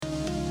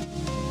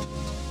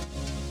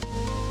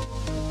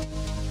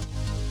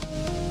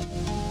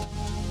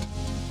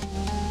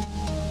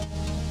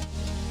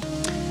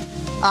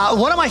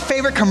One of my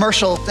favorite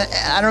commercials,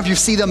 I don't know if you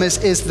see them,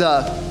 is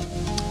the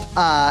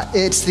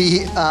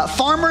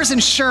Farmers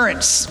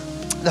Insurance.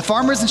 The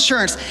Farmers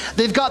Insurance.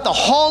 They've got the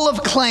Hall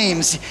of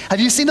Claims. Have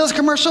you seen those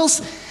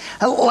commercials?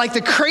 Like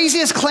the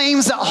craziest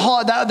claims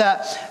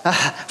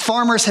that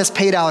Farmers has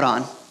paid out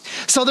on.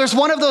 So there's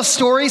one of those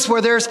stories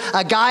where there's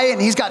a guy and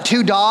he's got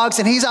 2 dogs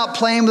and he's out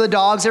playing with the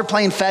dogs. They're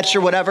playing fetch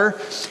or whatever.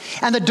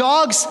 And the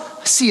dogs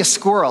see a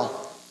squirrel.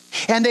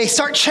 And they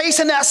start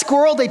chasing that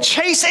squirrel. They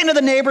chase into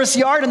the neighbor's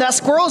yard, and that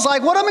squirrel's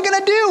like, what am I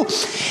gonna do?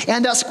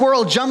 And that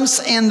squirrel jumps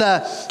in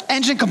the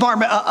engine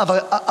compartment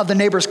of the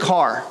neighbor's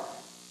car.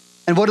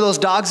 And what do those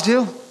dogs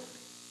do?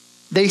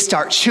 They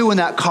start chewing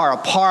that car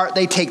apart.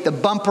 They take the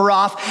bumper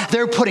off.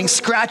 They're putting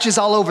scratches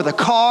all over the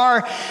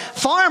car.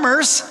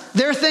 Farmers,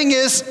 their thing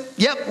is,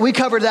 yep, we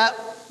covered that.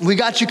 We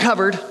got you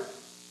covered.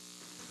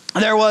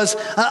 There was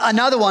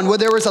another one where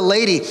there was a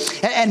lady,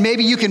 and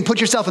maybe you can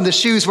put yourself in the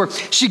shoes, where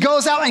she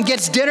goes out and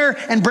gets dinner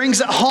and brings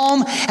it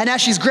home, and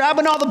as she's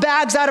grabbing all the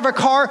bags out of her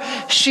car,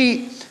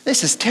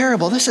 this is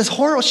terrible, this is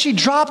horrible, she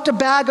dropped a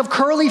bag of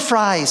curly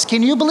fries.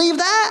 Can you believe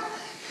that?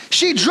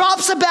 She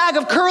drops a bag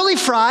of curly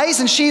fries,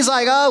 and she's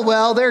like, oh,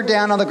 well, they're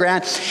down on the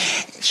ground.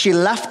 She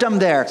left them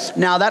there.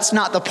 Now, that's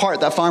not the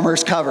part that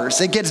Farmers covers.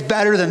 It gets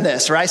better than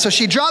this, right? So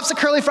she drops the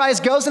curly fries,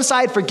 goes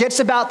inside, forgets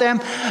about them,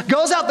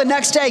 goes out the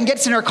next day and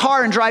gets in her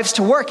car and drives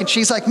to work. And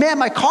she's like, man,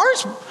 my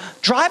car's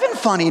driving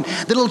funny.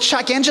 The little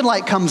check engine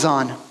light comes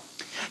on.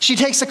 She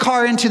takes the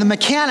car into the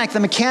mechanic. The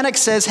mechanic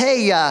says,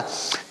 hey,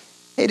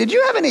 did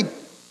you have any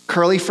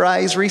curly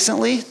fries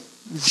recently?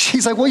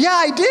 She's like, well, yeah,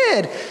 I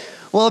did.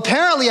 Well,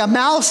 apparently a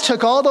mouse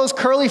took all those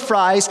curly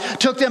fries,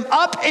 took them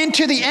up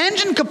into the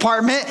engine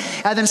compartment,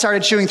 and then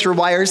started chewing through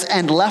wires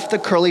and left the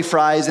curly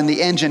fries in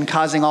the engine,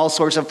 causing all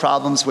sorts of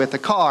problems with the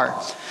car.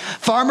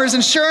 Farmers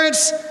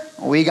Insurance,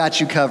 we got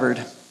you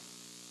covered.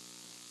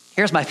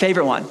 Here's my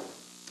favorite one.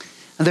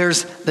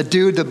 There's the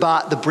dude that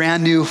bought the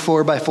brand new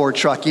 4x4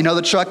 truck. You know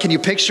the truck? Can you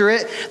picture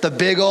it? The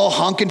big old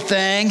honking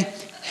thing.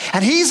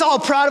 And he's all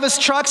proud of his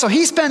truck, so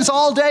he spends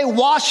all day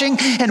washing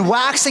and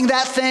waxing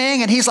that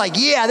thing, and he's like,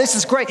 yeah, this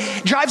is great.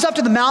 Drives up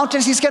to the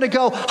mountains, he's gonna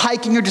go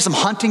hiking or do some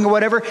hunting or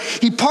whatever.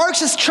 He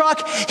parks his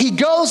truck, he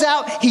goes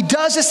out, he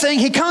does this thing,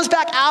 he comes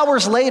back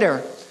hours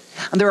later,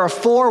 and there are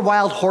 4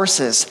 wild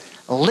horses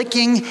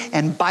licking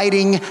and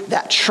biting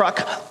that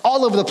truck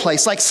all over the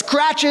place, like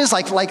scratches,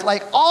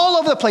 like all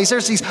over the place.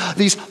 There's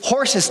these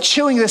horses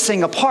chewing this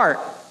thing apart.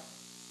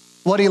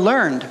 What he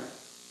learned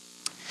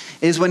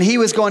is when he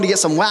was going to get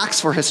some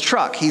wax for his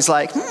truck, he's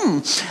like,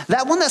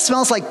 that one that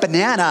smells like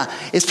banana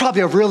is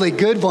probably a really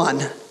good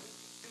one.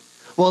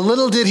 Well,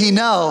 little did he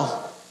know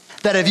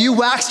that if you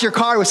waxed your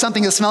car with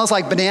something that smells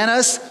like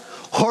bananas,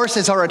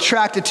 horses are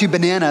attracted to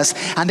bananas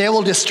and they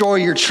will destroy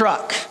your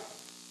truck.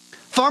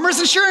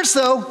 Farmers Insurance,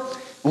 though,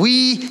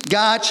 we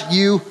got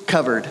you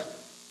covered.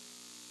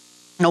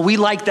 Now, we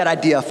like that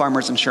idea of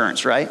Farmers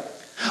Insurance, right?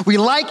 We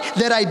like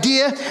that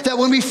idea that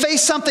when we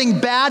face something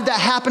bad that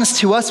happens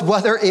to us,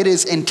 whether it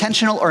is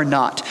intentional or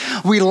not,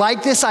 we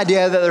like this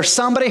idea that there's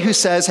somebody who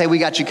says, hey, we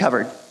got you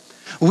covered.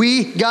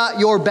 We got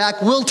your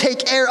back. We'll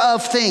take care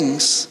of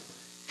things.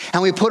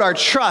 And we put our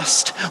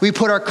trust, we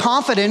put our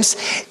confidence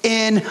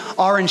in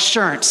our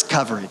insurance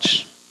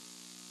coverage.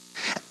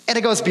 And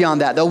it goes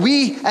beyond that, though.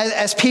 We,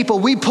 as people,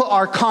 we put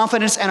our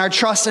confidence and our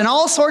trust in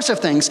all sorts of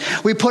things.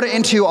 We put it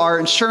into our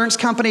insurance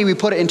company. We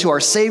put it into our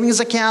savings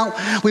account.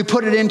 We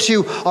put it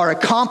into our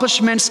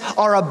accomplishments,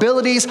 our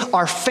abilities,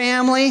 our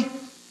family.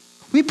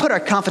 We put our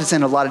confidence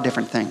in a lot of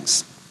different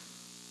things.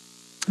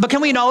 But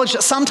can we acknowledge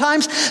that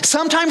sometimes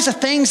the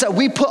things that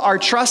we put our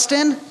trust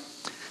in,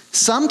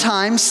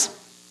 sometimes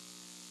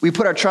we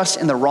put our trust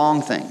in the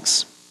wrong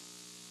things.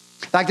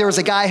 In fact, there was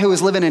a guy who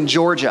was living in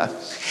Georgia,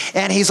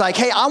 and he's like,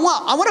 hey, I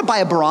want to buy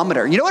a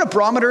barometer. You know what a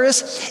barometer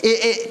is?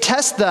 It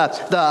tests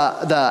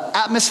the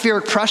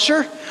atmospheric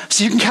pressure,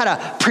 so you can kind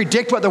of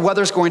predict what the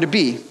weather's going to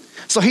be.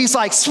 So he's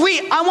like,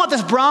 sweet, I want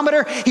this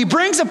barometer. He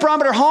brings the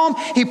barometer home,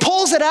 he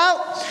pulls it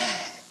out,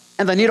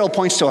 and the needle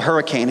points to a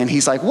hurricane, and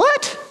he's like,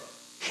 what?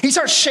 He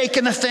starts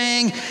shaking the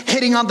thing,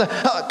 hitting on the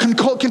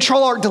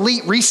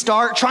Control-Alt-Delete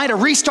restart, trying to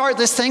restart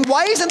this thing.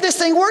 Why isn't this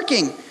thing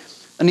working?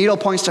 The needle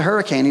points to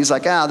hurricane. He's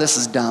like, this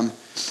is dumb.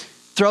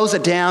 Throws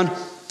it down.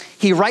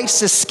 He writes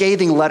this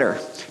scathing letter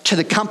to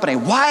the company.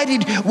 Why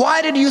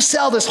did you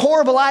sell this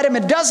horrible item?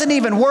 It doesn't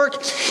even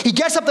work. He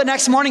gets up the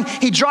next morning.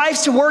 He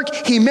drives to work.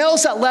 He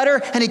mails that letter,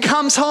 and he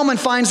comes home and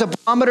finds the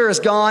barometer is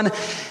gone,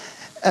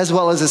 as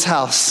well as his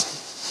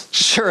house.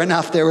 Sure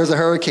enough, there was a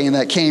hurricane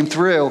that came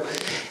through,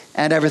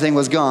 and everything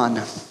was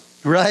gone.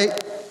 Right?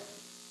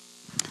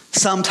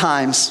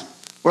 Sometimes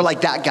we're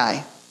like that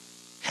guy,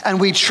 and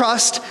we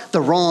trust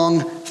the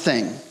wrong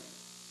thing.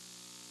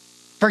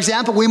 For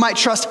example, we might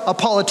trust a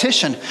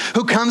politician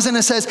who comes in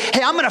and says,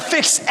 hey, I'm going to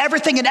fix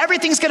everything and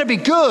everything's going to be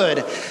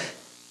good.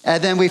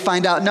 And then we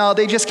find out, no,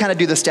 they just kind of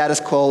do the status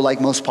quo like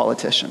most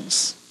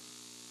politicians.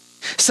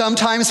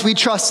 Sometimes we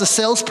trust the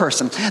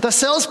salesperson. The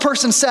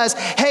salesperson says,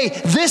 hey,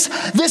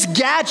 this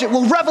gadget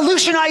will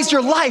revolutionize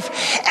your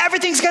life.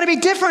 Everything's going to be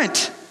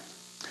different.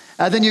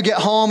 Then you get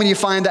home and you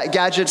find that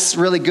gadget's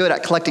really good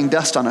at collecting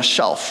dust on a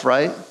shelf,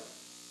 right?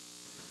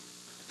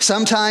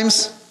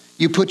 Sometimes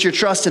you put your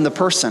trust in the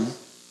person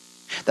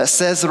that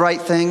says the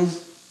right thing,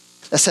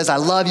 that says, I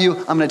love you,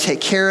 I'm going to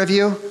take care of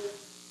you.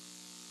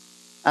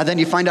 And then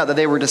you find out that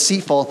they were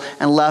deceitful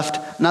and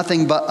left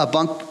nothing but a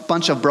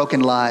bunch of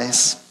broken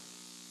lies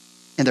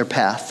in their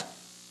path.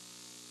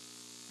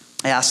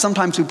 Yeah,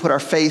 sometimes we put our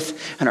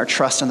faith and our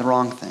trust in the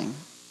wrong thing.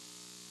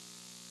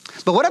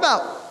 But what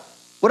about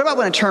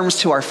when it turns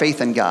to our faith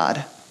in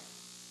God?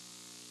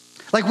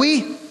 Like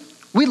we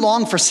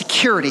long for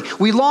security.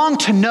 We long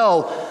to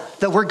know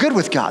that we're good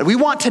with God. We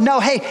want to know,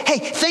 hey,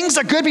 things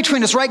are good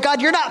between us, right?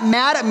 God, you're not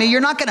mad at me. You're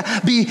not going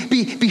to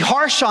be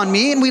harsh on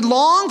me. And we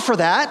long for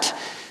that.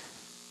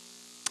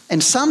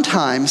 And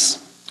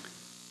sometimes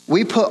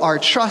we put our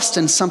trust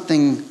in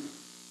something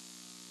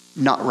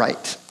not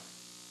right.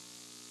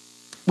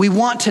 We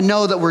want to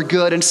know that we're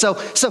good. And so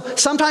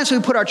sometimes we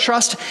put our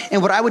trust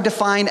in what I would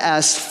define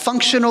as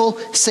functional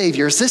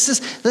saviors. This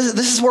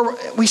is where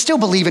we still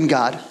believe in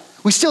God.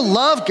 We still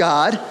love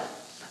God,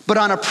 but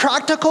on a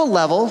practical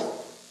level,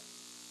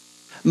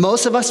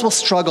 most of us will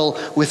struggle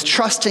with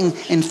trusting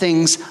in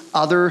things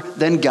other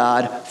than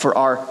God for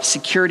our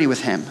security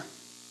with Him.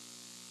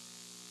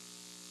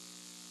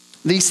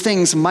 These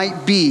things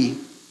might be,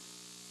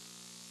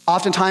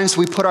 oftentimes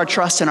we put our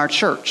trust in our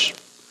church.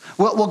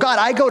 Well, God,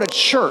 I go to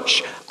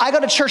church.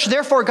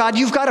 Therefore, God,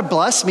 you've got to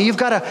bless me. You've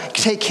got to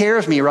take care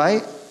of me,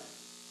 right?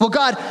 Well,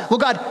 God,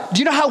 do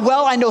you know how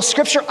well I know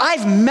Scripture?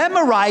 I've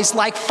memorized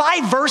like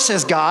 5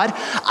 verses, God.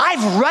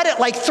 I've read it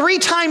like 3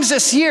 times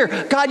this year.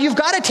 God, you've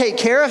got to take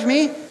care of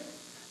me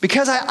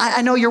because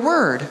I know your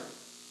word.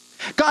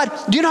 God,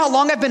 do you know how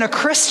long I've been a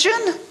Christian?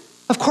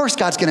 Of course,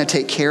 God's going to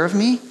take care of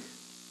me.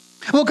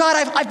 Well,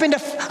 God, I've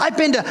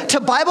been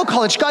to Bible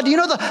college. God, do you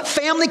know the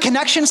family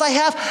connections I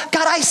have?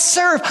 God, I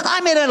serve.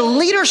 I'm in a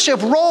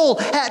leadership role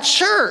at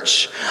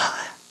church.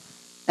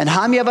 And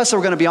how many of us are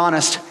going to be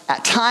honest?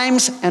 At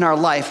times in our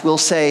life, we'll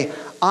say,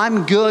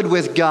 I'm good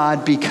with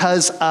God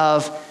because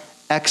of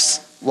X,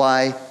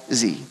 Y,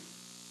 Z.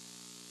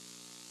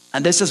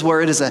 And this is where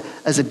it is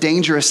a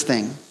dangerous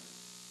thing.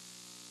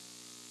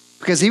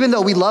 Because even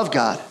though we love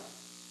God,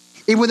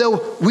 even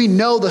though we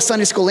know the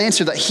Sunday school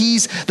answer that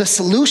He's the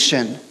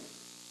solution,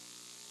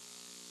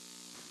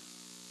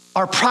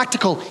 our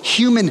practical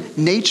human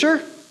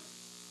nature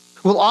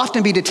will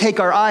often be to take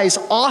our eyes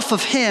off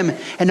of Him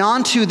and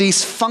onto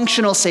these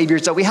functional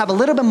saviors that we have a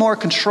little bit more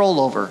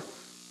control over,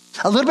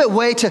 a little bit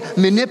way to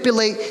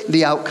manipulate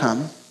the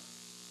outcome.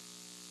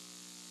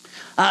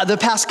 The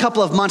past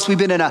couple of months, we've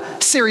been in a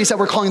series that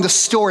we're calling The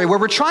Story, where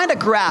we're trying to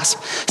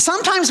grasp.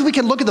 Sometimes we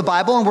can look at the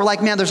Bible and we're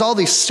like, man, there's all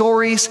these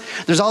stories,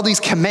 there's all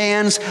these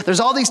commands, there's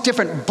all these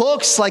different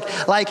books,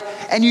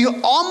 and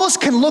you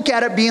almost can look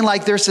at it being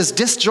like there's this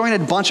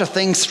disjointed bunch of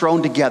things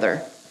thrown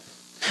together.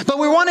 But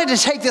we wanted to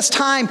take this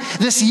time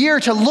this year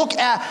to look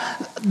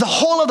at the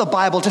whole of the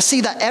Bible to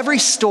see that every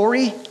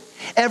story,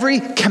 every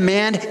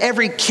command,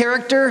 every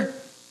character,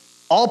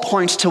 all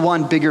points to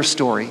one bigger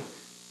story.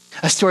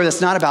 A story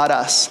that's not about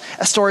us.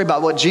 A story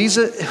about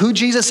who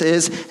Jesus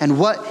is and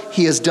what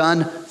He has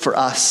done for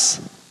us.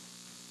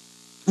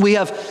 We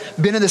have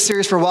been in this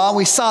series for a while.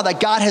 We saw that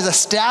God has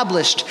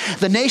established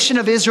the nation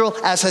of Israel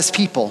as His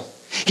people.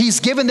 He's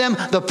given them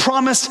the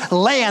promised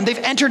land. They've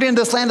entered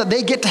into this land that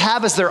they get to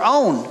have as their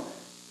own.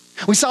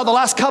 We saw the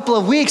last couple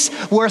of weeks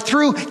where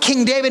through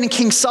King David and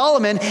King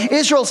Solomon,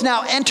 Israel's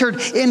now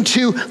entered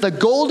into the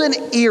golden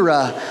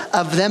era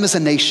of them as a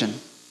nation.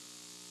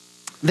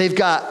 They've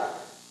got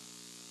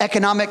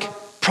economic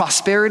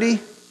prosperity.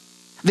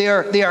 They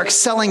are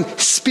excelling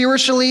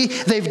spiritually.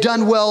 They've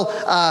done well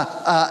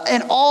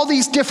in all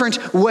these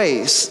different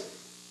ways.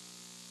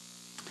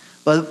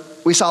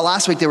 But we saw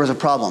last week there was a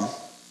problem.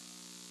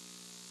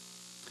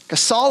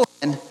 Because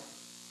Solomon,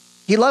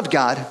 he loved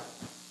God.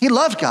 He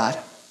loved God.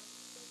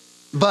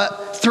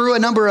 But through a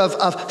number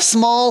of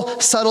small,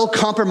 subtle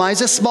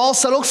compromises, small,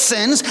 subtle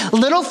sins,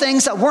 little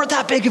things that weren't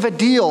that big of a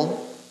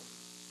deal,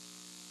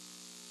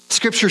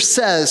 Scripture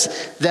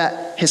says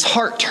that his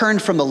heart turned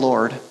from the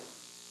Lord,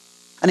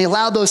 and he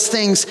allowed those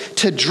things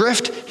to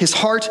drift his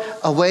heart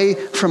away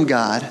from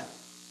God.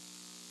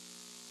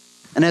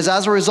 And as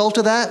a result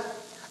of that,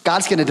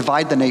 God's going to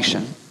divide the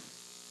nation.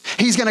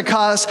 He's going to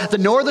cause the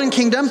northern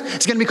kingdom,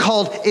 it's going to be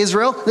called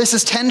Israel. This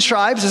is 10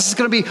 tribes. This is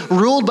going to be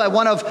ruled by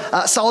one of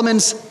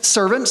Solomon's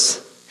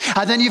servants.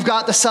 And then you've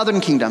got the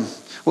southern kingdom,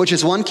 which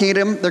is one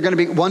kingdom. They're going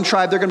to be one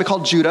tribe. They're going to be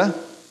called Judah.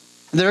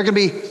 They're going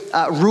to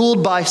be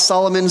ruled by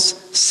Solomon's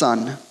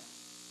son.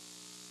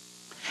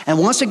 And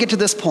once we get to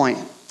this point,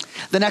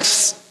 the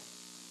next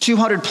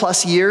 200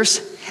 plus years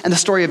in the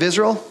story of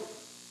Israel,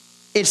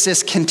 it's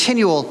this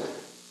continual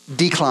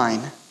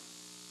decline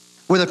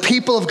where the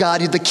people of God,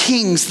 the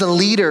kings, the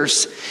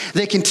leaders,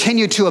 they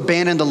continue to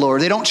abandon the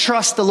Lord. They don't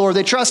trust the Lord.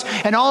 They trust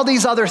in all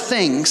these other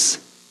things.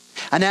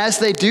 And as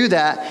they do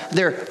that,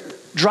 they're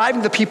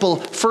driving the people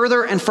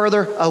further and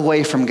further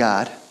away from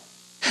God.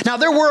 Now,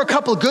 there were a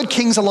couple of good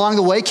kings along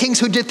the way, kings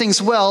who did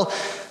things well,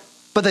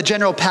 but the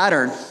general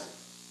pattern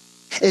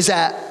is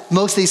that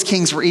most of these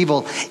kings were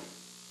evil,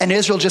 and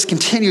Israel just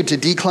continued to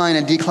decline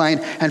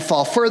and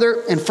fall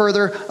further and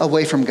further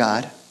away from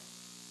God.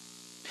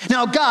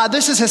 Now God,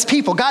 this is his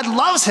people. God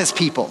loves his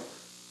people.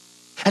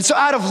 And so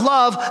out of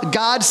love,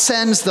 God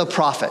sends the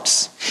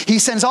prophets. He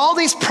sends all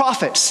these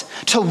prophets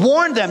to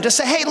warn them, to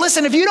say, hey,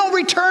 listen, if you don't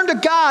return to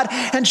God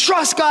and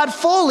trust God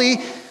fully,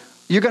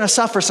 you're going to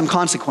suffer some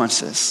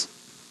consequences.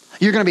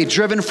 You're going to be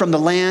driven from the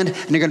land,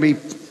 and you're going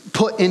to be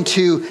put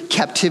into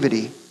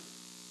captivity.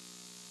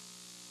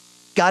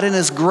 God in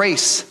his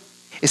grace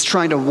is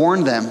trying to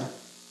warn them.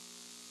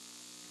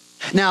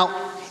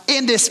 Now,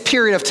 in this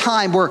period of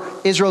time where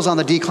Israel's on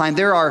the decline,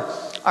 there are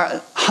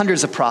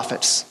hundreds of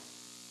prophets.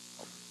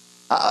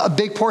 A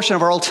big portion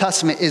of our Old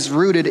Testament is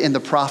rooted in the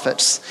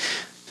prophets.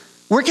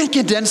 We're going to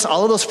condense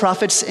all of those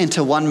prophets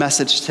into one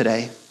message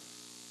today.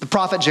 The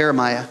prophet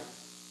Jeremiah.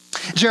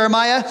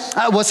 Jeremiah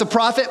was a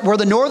prophet where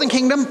the northern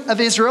kingdom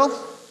of Israel,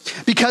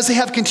 because they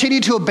have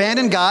continued to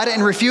abandon God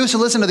and refuse to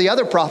listen to the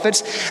other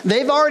prophets,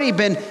 they've already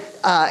been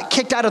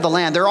kicked out of the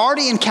land. They're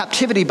already in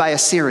captivity by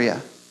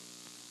Assyria.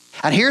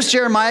 And here's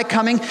Jeremiah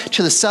coming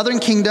to the southern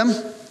kingdom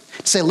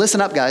to say,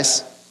 listen up,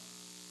 guys.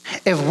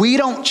 If we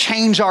don't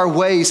change our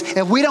ways,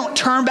 if we don't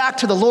turn back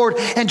to the Lord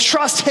and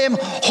trust him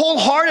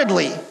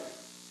wholeheartedly,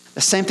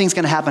 the same thing's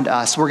going to happen to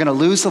us. We're going to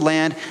lose the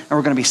land, and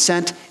we're going to be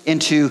sent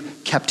into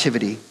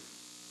captivity.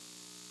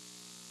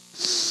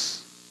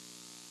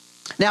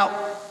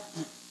 Now,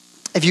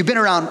 if you've been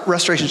around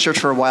Restoration Church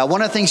for a while,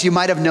 one of the things you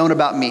might have known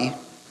about me,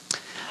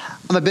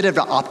 I'm a bit of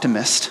an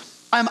optimist.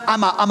 I'm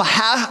a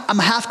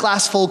half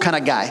glass full kind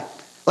of guy.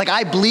 Like,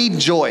 I bleed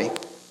joy,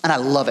 and I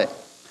love it.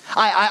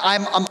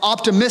 I'm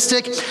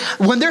optimistic.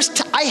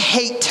 I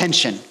hate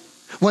tension.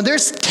 When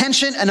there's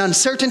tension and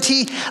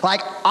uncertainty,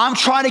 like, I'm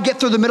trying to get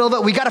through the middle of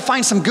it. We got to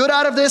find some good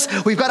out of this.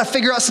 We've got to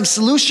figure out some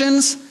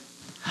solutions.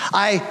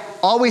 I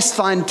always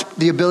find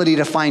the ability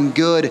to find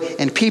good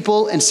in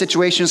people and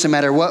situations, no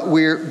matter what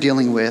we're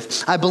dealing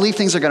with. I believe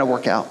things are going to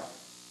work out.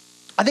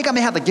 I think I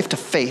may have the gift of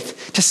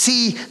faith to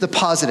see the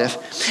positive.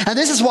 And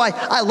this is why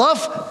I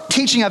love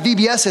teaching at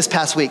VBS this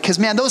past week, because,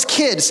 man, those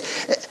kids,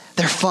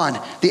 they're fun.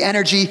 The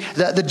energy,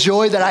 the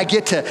joy that I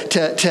get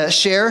to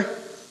share.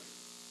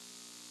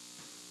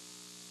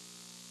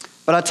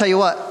 But I'll tell you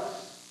what,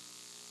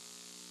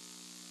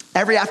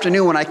 every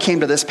afternoon when I came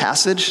to this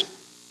passage,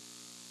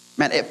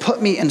 man, it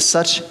put me in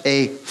such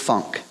a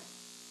funk.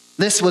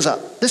 This was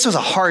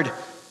a hard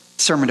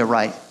sermon to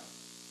write,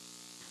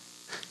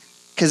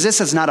 because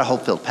this is not a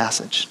hope-filled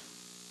passage.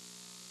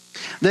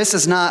 This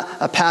is not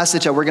a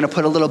passage that we're going to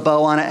put a little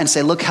bow on it and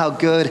say, look how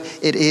good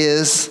it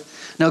is.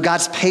 No,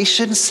 God's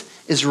patience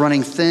is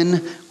running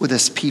thin with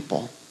his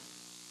people.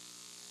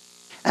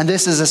 And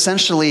this is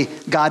essentially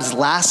God's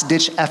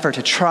last-ditch effort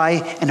to try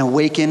and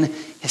awaken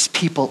his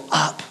people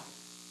up.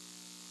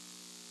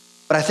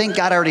 But I think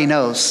God already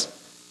knows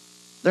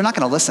they're not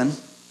going to listen.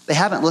 They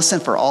haven't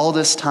listened for all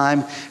this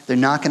time. They're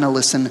not going to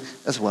listen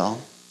as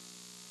well.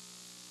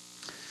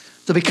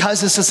 So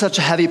because this is such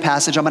a heavy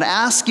passage, I'm going to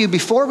ask you,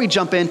 before we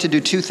jump in, to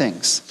do two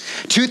things.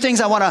 Two things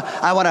I want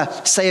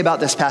to say about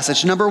this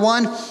passage. Number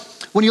one,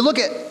 when you look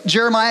at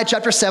Jeremiah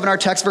chapter 7, our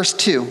text, verse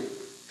 2,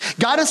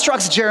 God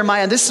instructs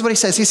Jeremiah, and this is what he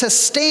says. He says,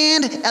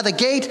 stand at the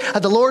gate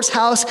of the Lord's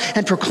house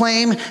and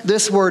proclaim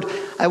this word.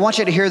 I want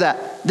you to hear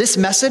that. This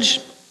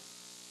message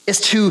is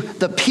to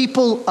the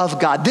people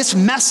of God. This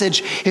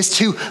message is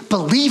to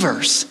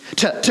believers,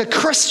 to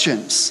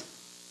Christians.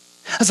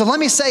 And so let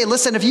me say,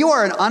 listen, if you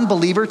are an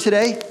unbeliever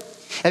today,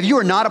 if you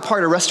are not a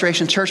part of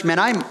Restoration Church, man,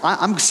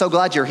 I'm so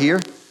glad you're here.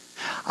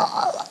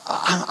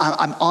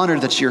 I'm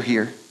honored that you're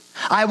here.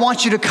 I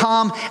want you to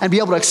come and be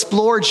able to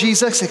explore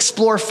Jesus,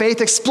 explore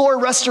faith, explore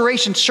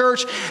Restoration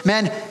Church.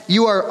 Man,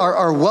 you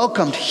are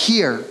welcomed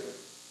here.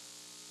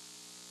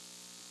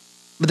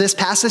 But this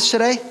passage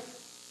today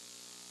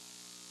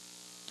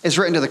is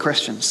written to the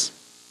Christians.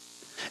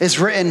 It's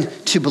written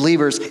to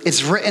believers.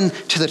 It's written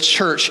to the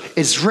church.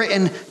 It's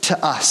written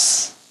to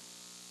us.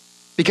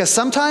 Because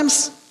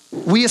sometimes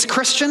we as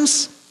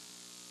Christians,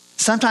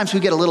 sometimes we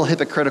get a little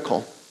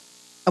hypocritical,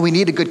 and we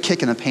need a good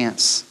kick in the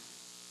pants.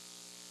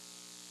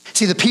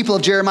 See, the people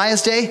of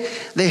Jeremiah's day,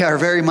 they are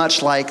very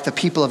much like the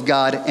people of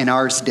God in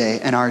our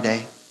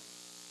day.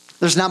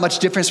 There's not much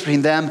difference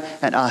between them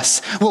and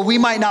us. Well, we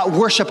might not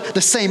worship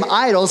the same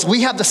idols.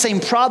 We have the same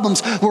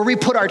problems where we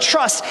put our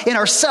trust in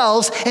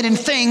ourselves and in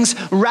things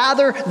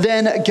rather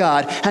than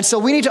God. And so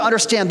we need to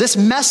understand this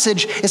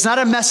message is not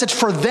a message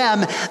for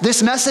them.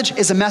 This message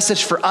is a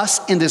message for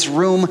us in this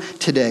room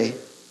today.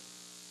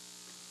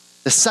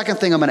 The second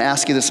thing I'm going to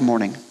ask you this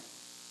morning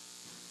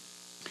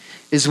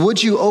is,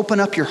 would you open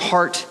up your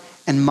heart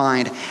and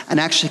mind and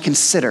actually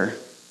consider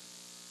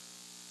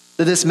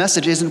that this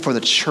message isn't for the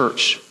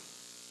church,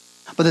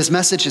 but this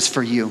message is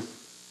for you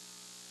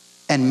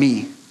and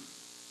me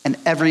and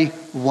every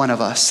one of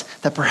us,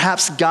 that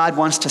perhaps God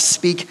wants to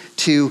speak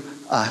to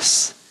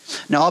us.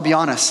 Now, I'll be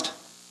honest.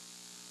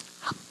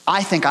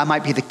 I think I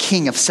might be the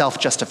king of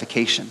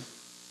self-justification,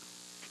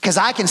 because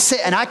I can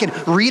sit and I can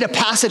read a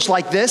passage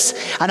like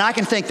this and I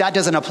can think, that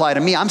doesn't apply to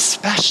me. I'm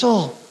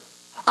special.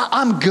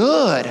 I'm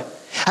good.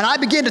 And I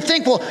begin to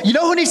think, well, you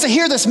know who needs to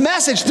hear this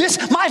message?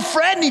 My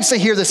friend needs to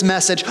hear this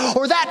message.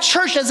 Or that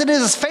church as it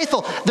is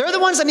faithful. They're the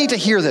ones that need to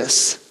hear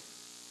this.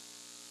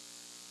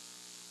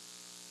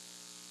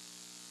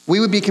 We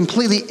would be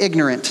completely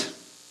ignorant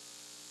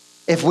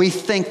if we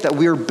think that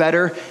we're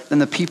better than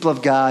the people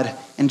of God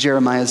in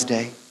Jeremiah's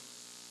day.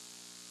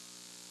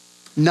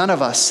 None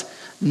of us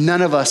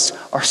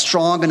are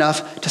strong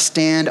enough to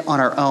stand on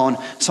our own.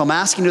 So I'm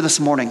asking you this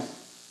morning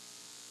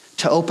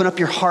to open up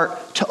your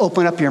heart, to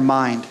open up your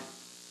mind.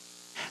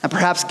 And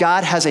perhaps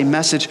God has a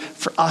message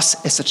for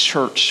us as a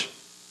church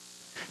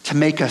to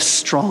make us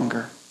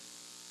stronger,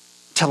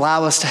 to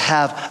allow us to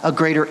have a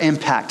greater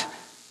impact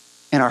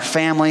in our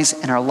families,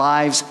 in our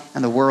lives,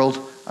 and the world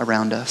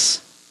around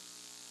us.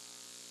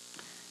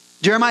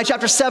 Jeremiah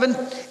chapter 7,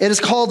 it is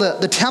called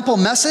the temple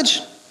message.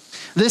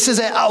 This is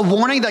a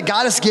warning that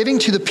God is giving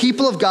to the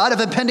people of God of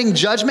impending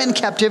judgment and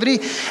captivity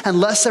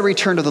unless they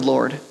return to the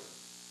Lord.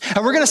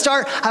 And we're going to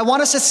start, I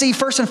want us to see,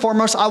 first and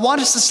foremost, I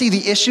want us to see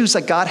the issues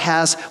that God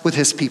has with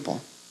his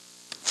people.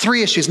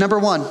 3 issues. Number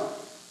 1,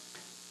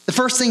 the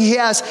first thing he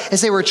has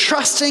is they were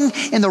trusting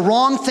in the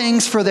wrong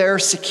things for their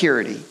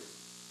security.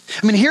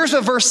 I mean, here's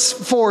what verse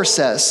 4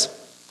 says.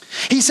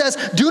 He says,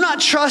 do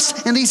not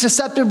trust in these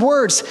deceptive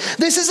words.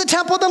 This is the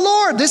temple of the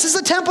Lord. This is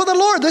the temple of the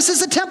Lord. This is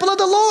the temple of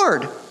the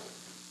Lord.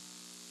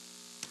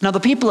 Now, the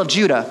people of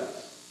Judah,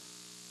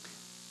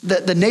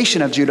 the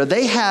nation of Judah,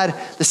 they had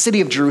the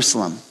city of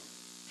Jerusalem.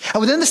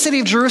 And within the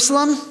city of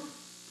Jerusalem,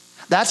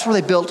 that's where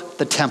they built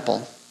the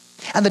temple.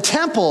 And the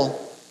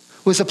temple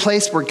was a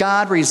place where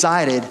God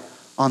resided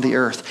on the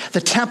earth.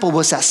 The temple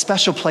was that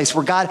special place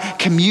where God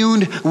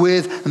communed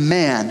with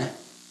man.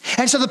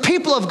 And so the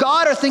people of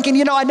God are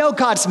thinking, I know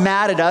God's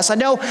mad at us. I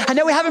know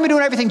we haven't been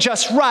doing everything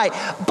just right.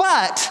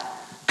 But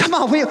come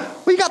on,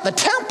 we got the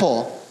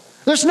temple.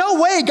 There's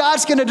no way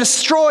God's going to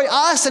destroy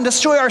us and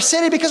destroy our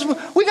city because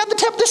we got the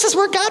temple. This is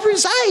where God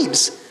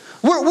resides.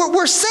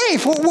 We're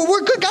safe.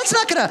 We're good. God's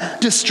not going to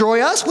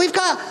destroy us. We've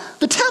got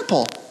the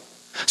temple.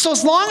 So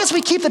as long as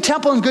we keep the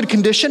temple in good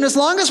condition, as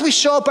long as we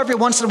show up every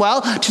once in a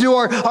while to do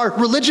our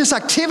religious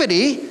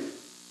activity,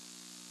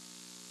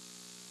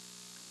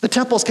 the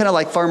temple's kind of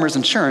like farmer's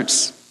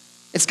insurance.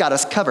 It's got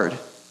us covered.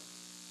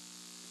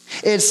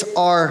 It's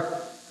our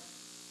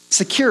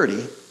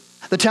security.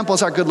 The temple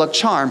is our good luck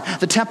charm.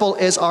 The temple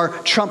is our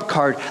trump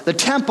card. The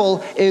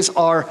temple is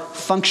our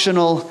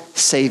functional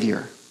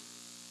savior.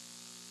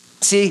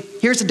 See,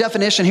 here's the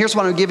definition. Here's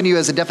what I'm giving you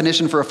as a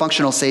definition for a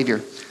functional savior.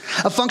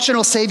 A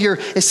functional savior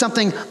is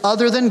something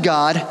other than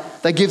God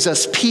that gives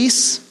us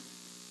peace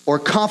or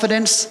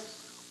confidence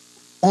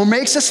or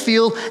makes us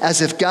feel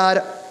as if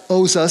God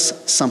owes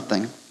us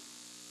something.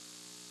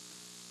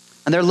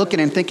 And they're looking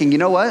and thinking, you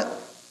know what?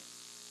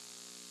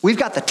 We've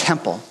got the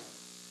temple.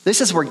 This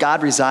is where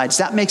God resides.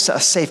 That makes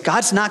us safe.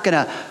 God's not going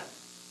to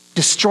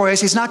destroy us.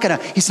 He's not going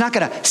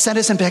to send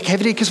us into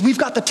captivity because we've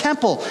got the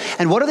temple.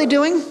 And what are they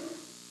doing?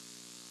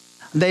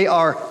 They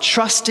are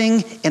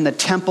trusting in the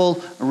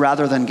temple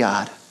rather than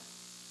God.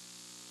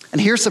 And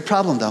here's the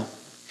problem, though.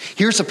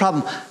 Here's the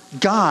problem.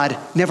 God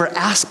never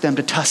asked them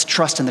to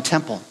trust in the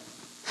temple.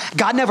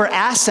 God never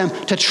asked them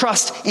to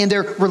trust in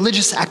their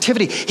religious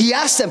activity. He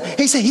asked them,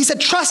 he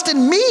said, trust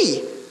in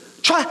me.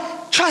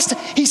 Trust.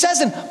 He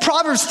says in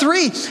Proverbs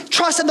 3,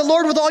 trust in the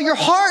Lord with all your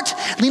heart.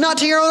 Lean not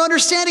to your own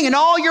understanding. In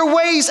all your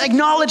ways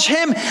acknowledge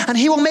him and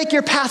he will make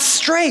your path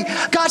straight.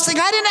 God's saying,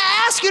 I didn't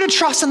ask you to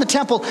trust in the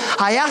temple.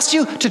 I asked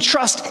you to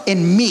trust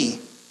in me.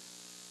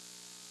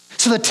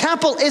 So the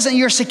temple isn't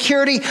your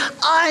security.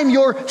 I'm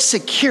your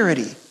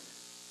security.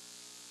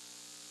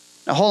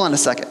 Now hold on a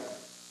second.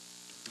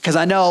 Because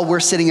I know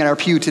we're sitting in our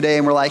pew today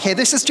and we're like, hey,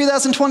 this is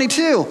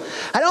 2022.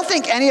 I don't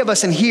think any of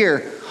us in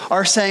here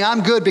are saying,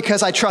 I'm good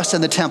because I trust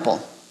in the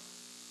temple.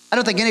 I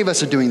don't think any of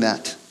us are doing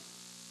that.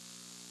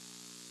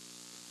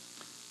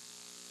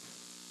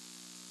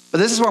 But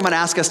this is where I'm going to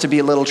ask us to be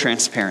a little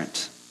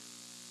transparent.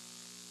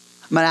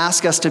 I'm going to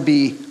ask us to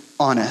be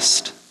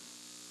honest.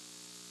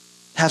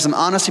 Have some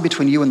honesty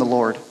between you and the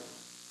Lord.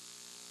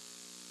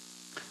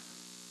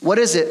 What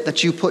is it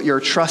that you put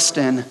your trust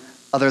in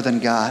other than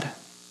God?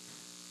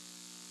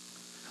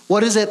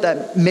 What is it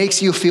that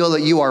makes you feel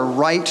that you are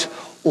right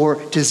or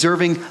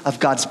deserving of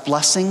God's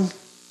blessing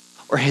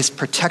or his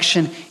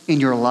protection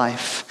in your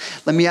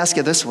life? Let me ask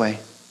it this way.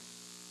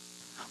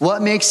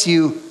 What makes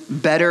you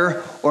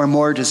better or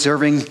more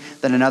deserving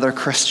than another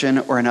Christian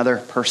or another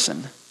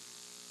person?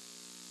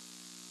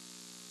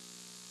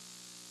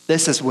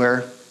 This is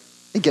where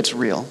it gets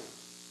real.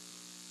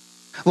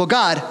 Well,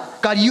 God,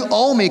 you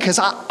owe me because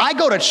I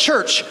go to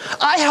church.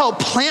 I help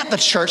plant the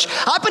church.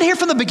 I've been here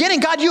from the beginning.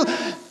 God,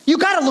 you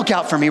got to look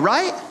out for me,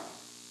 right?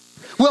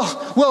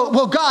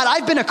 Well, God,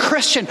 I've been a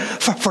Christian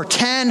for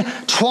 10,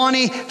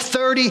 20,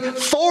 30,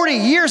 40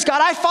 years.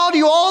 God, I followed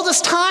you all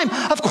this time.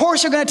 Of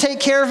course you're going to take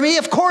care of me.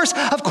 Of course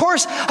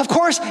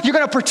you're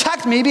going to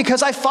protect me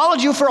because I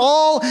followed you for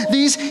all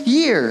these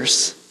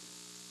years.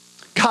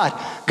 God,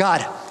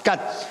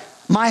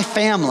 my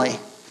family,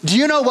 Do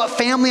you know what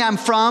family I'm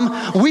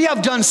from? We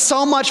have done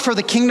so much for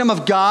the kingdom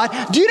of God.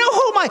 Do you know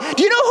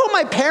who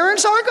my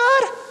parents are,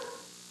 God?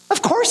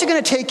 Of course you're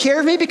going to take care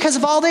of me because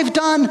of all they've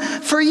done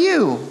for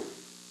you.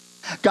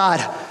 God,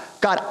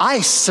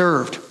 I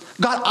served.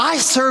 God, I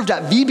served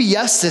at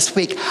VBS this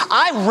week.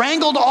 I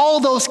wrangled all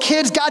those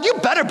kids. God, you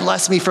better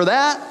bless me for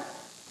that.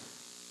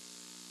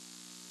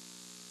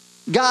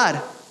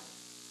 God,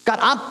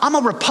 I'm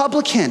a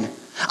Republican.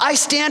 I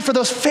stand for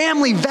those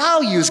family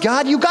values.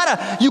 God, you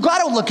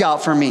gotta look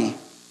out for me.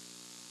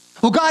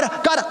 Well, God,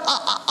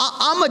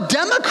 I'm a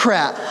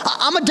Democrat.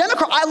 I'm a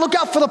Democrat. I look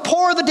out for the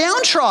poor, the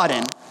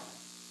downtrodden.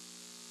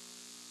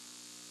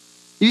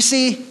 You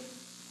see,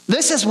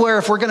 this is where,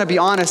 if we're going to be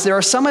honest, there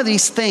are some of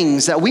these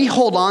things that we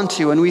hold on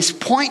to and we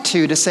point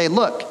to say,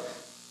 look,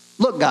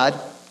 God,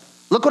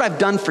 look what I've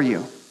done for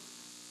you.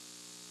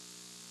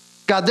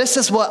 God, this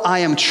is what I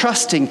am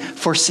trusting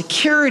for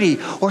security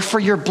or for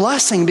your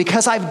blessing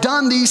because I've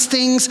done these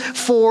things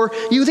for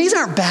you. These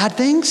aren't bad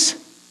things.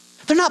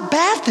 They're not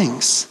bad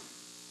things.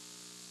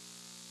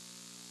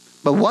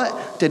 But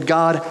what did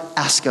God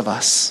ask of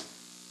us?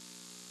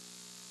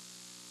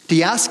 Did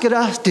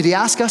he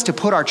ask us to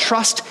put our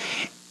trust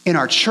in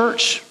our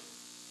church,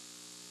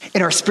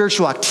 in our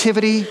spiritual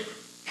activity,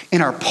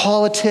 in our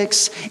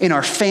politics, in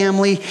our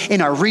family,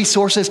 in our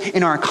resources,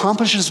 in our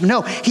accomplishments?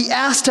 No, he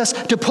asked us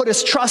to put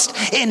his trust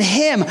in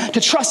him, to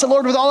trust the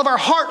Lord with all of our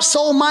heart,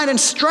 soul, mind, and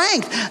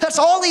strength. That's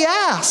all he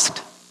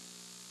asked.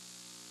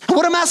 And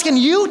what I'm asking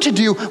you to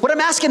do, what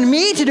I'm asking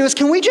me to do is,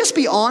 can we just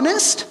be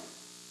honest?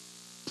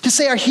 To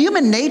say our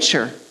human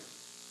nature,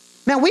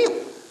 man,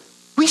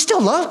 we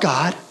still love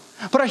God,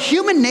 but our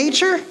human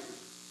nature,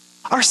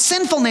 our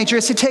sinful nature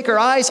is to take our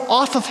eyes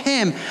off of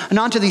him and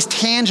onto these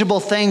tangible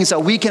things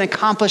that we can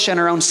accomplish in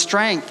our own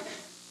strength,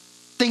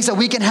 things that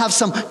we can have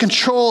some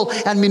control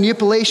and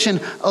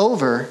manipulation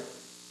over.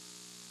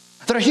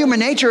 That our human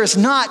nature is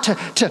not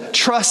to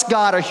trust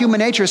God. Our human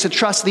nature is to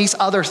trust these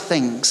other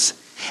things.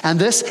 And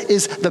this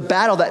is the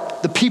battle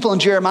that the people in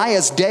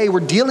Jeremiah's day were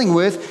dealing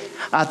with.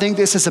 I think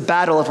this is a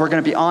battle, if we're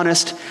going to be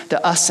honest,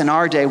 that us in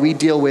our day we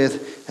deal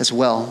with as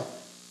well.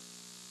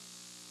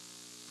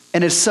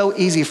 And it's so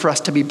easy for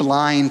us to be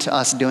blind to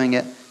us doing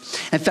it.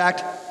 In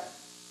fact,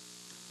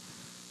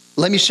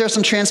 let me share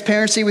some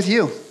transparency with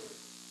you.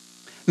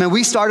 Man,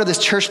 we started this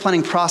church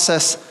planning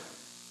process,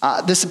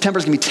 this September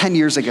is going to be 10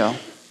 years ago.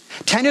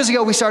 10 years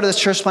ago, we started this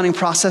church planning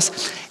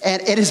process,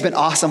 and it has been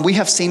awesome. We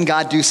have seen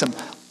God do some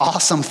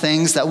awesome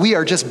things that we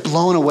are just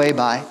blown away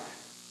by.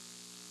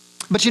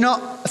 But you know,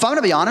 if I'm going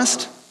to be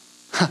honest,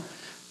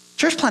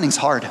 church planning's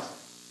hard.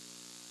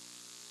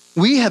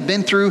 We have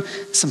been through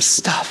some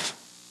stuff.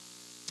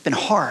 It's been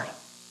hard.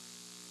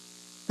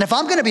 And if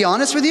I'm going to be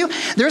honest with you,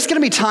 there's going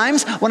to be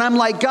times when I'm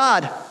like,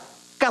 God,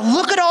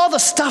 look at all the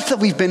stuff that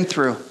we've been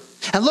through.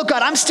 And look,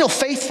 God, I'm still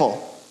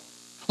faithful.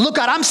 Look,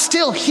 God, I'm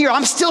still here.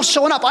 I'm still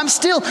showing up. I'm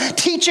still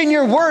teaching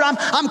your word.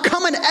 I'm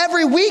coming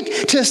every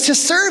week to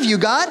serve you,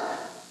 God.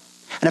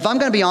 And if I'm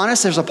going to be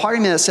honest, there's a part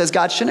of me that says,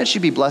 God, shouldn't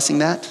you be blessing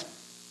that?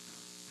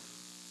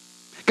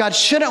 God,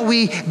 shouldn't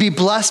we be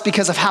blessed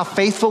because of how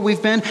faithful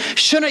we've been?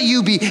 Shouldn't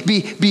you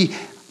be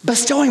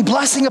bestowing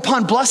blessing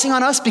upon blessing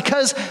on us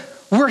because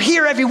we're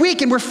here every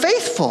week and we're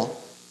faithful?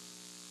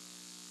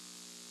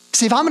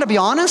 See, if I'm going to be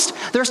honest,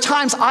 there's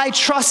times I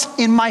trust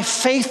in my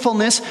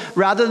faithfulness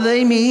rather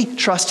than me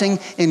trusting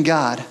in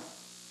God.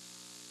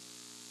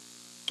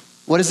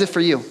 What is it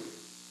for you?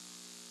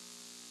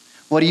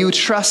 What do you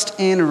trust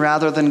in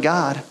rather than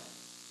God?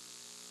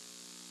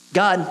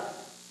 God,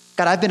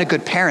 I've been a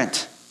good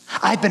parent.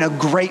 I've been a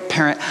great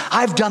parent.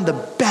 I've done the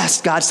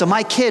best, God. So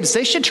my kids,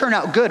 they should turn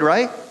out good,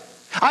 right?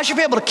 I should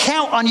be able to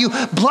count on you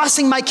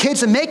blessing my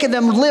kids and making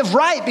them live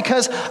right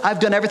because I've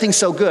done everything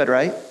so good,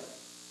 right?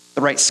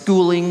 The right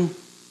schooling,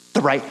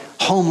 the right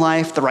home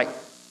life, the right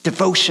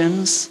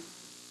devotions.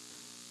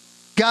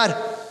 God,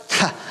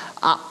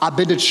 I've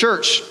been to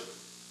church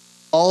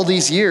all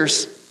these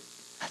years.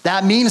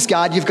 That means,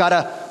 God, you've got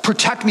to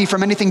protect me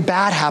from anything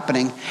bad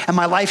happening. And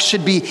my life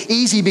should be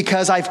easy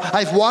because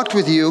I've walked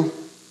with you.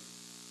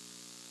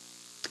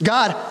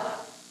 God,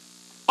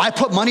 I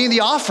put money in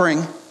the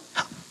offering.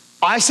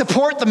 I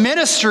support the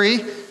ministry.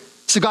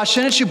 So God,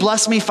 shouldn't you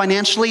bless me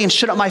financially, and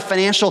shouldn't my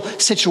financial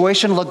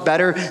situation look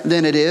better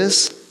than it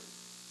is? In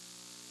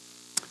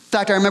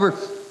fact, I remember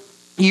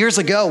years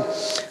ago,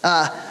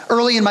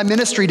 early in my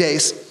ministry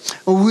days,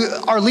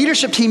 our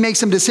leadership team made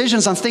some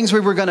decisions on things we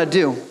were going to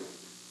do.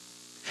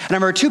 And I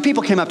remember two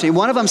people came up to me.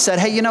 One of them said,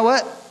 hey, you know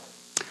what?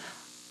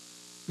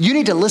 You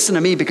need to listen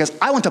to me because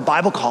I went to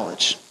Bible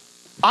college.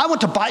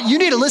 You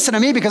need to listen to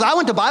me because I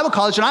went to Bible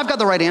college and I've got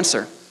the right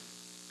answer.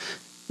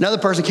 Another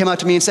person came up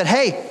to me and said,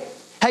 hey,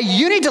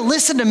 you need to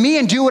listen to me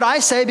and do what I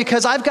say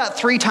because I've got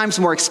 3 times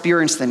more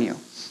experience than you.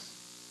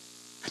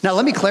 Now,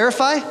 let me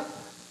clarify.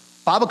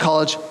 Bible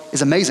college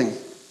is amazing.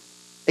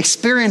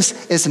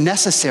 Experience is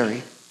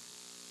necessary.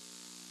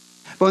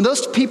 But when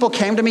those people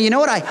came to me, you know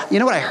what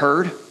I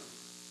heard?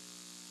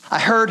 I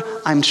heard,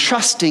 I'm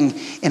trusting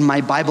in my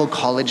Bible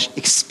college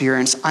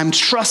experience. I'm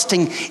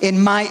trusting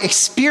in my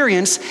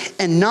experience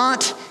and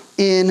not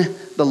in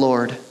the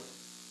Lord.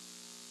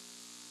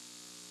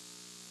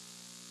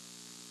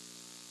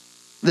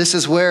 This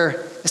is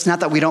where it's not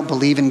that we don't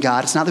believe in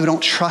God. It's not that we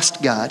don't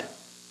trust God.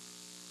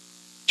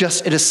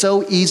 Just it is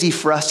so easy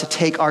for us to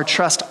take our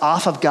trust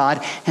off of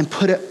God and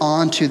put it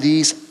onto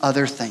these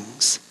other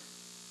things.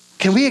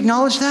 Can we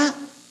acknowledge that?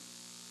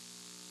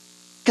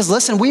 Because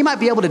listen, we might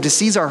be able to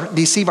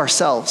deceive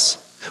ourselves.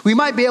 We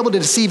might be able to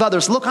deceive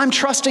others. Look, I'm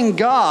trusting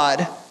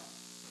God.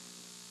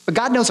 But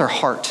God knows our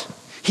heart.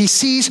 He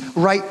sees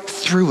right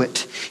through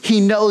it.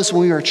 He knows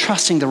when we are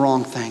trusting the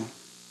wrong thing.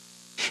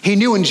 He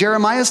knew in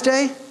Jeremiah's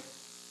day.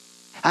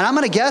 And I'm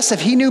going to guess,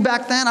 if he knew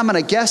back then, I'm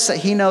going to guess that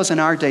he knows in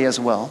our day as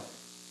well.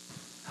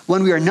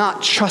 When we are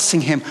not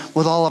trusting him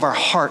with all of our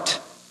heart.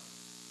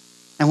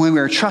 And when we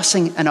are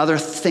trusting in other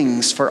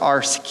things for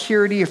our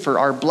security, or for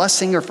our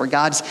blessing, or for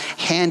God's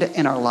hand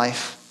in our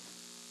life.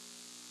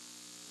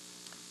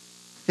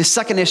 His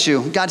second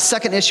issue, God's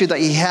second issue that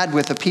he had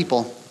with the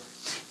people,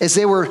 is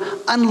they were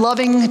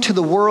unloving to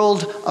the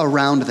world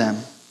around them.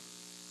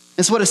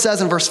 This is what it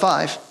says in verse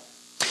 5.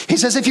 He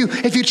says, if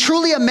you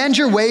truly amend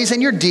your ways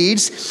and your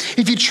deeds,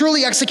 if you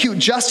truly execute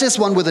justice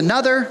one with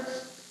another,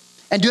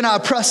 and do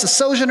not oppress the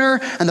sojourner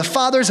and the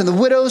fathers and the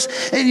widows,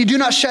 and you do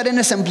not shed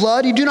innocent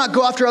blood, you do not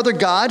go after other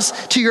gods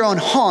to your own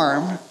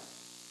harm.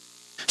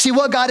 See,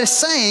 what God is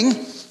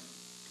saying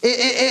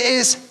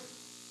is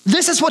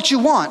this is what you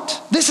want.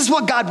 This is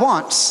what God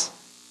wants.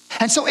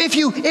 And so if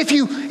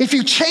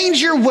you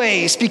change your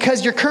ways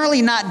because you're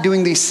currently not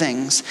doing these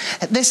things,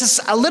 this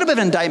is a little bit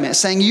of indictment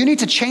saying you need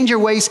to change your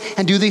ways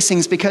and do these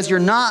things because you're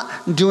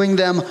not doing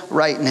them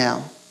right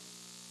now.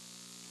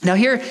 Now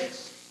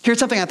here's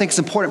something I think is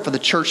important for the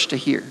church to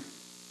hear.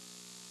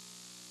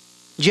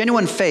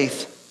 Genuine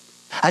faith.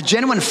 A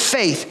genuine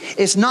faith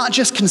is not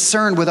just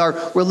concerned with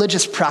our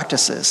religious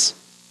practices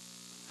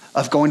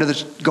of going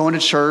to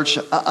church,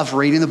 of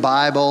reading the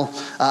Bible,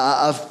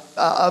 of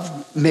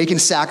making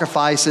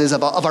sacrifices,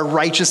 of our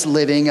righteous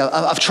living,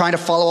 of trying to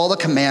follow all the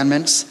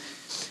commandments.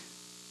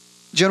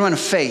 Genuine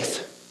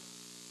faith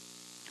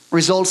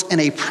results in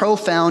a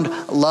profound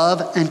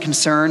love and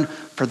concern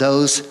for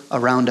those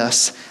around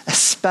us,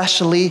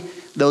 especially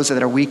those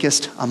that are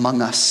weakest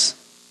among us.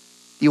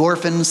 The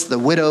orphans, the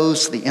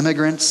widows, the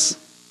immigrants.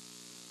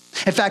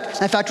 In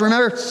fact,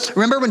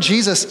 remember when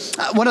Jesus,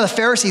 one of the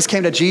Pharisees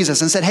came to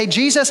Jesus and said, "Hey,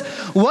 Jesus,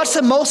 what's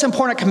the most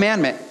important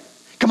commandment?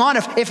 Come on,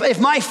 if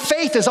my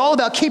faith is all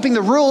about keeping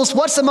the rules,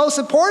 what's the most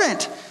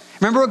important?"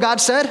 Remember what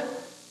God said?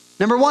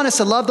 Number one is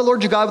to love the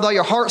Lord your God with all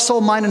your heart,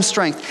 soul, mind, and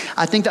strength.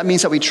 I think that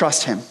means that we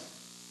trust him.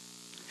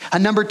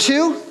 And number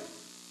two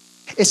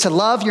is to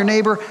love your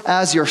neighbor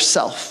as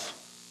yourself.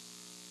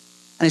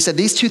 And he said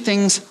these two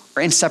things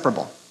are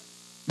inseparable.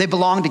 They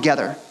belong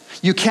together.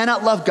 You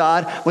cannot love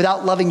God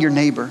without loving your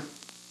neighbor.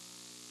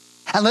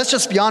 And let's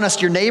just be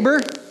honest, your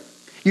neighbor,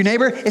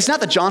 it's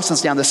not the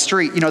Johnsons down the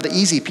street, the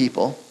easy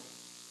people.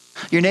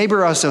 Your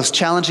neighbor are those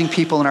challenging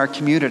people in our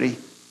community.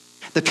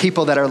 The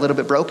people that are a little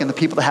bit broken, the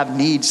people that have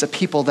needs, the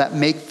people that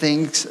make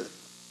things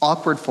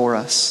awkward for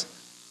us.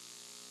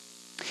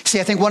 See,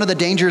 I think one of the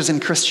dangers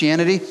in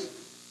Christianity,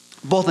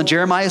 both in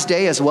Jeremiah's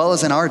day as well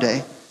as in our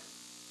day,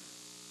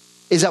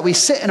 is that we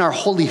sit in our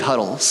holy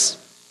huddles.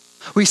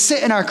 We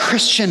sit in our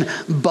Christian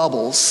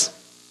bubbles.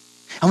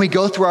 And we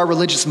go through our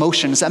religious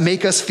motions that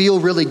make us feel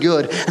really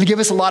good and give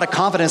us a lot of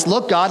confidence.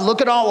 Look, God,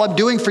 look at all I'm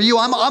doing for you.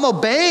 I'm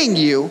obeying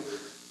you.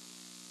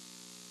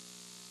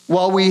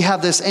 While we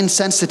have this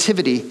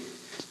insensitivity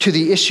to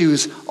the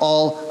issues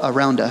all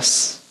around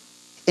us,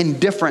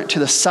 indifferent to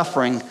the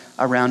suffering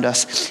around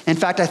us. In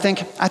fact, I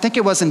think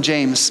it was in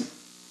James,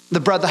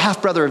 the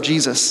half-brother of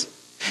Jesus.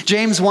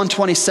 James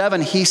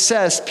 1:27, he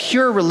says,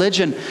 pure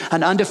religion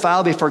and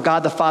undefiled before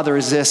God the Father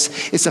is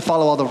to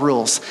follow all the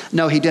rules.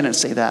 No, he didn't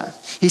say that.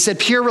 He said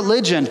pure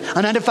religion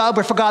and undefiled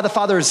before God the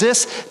Father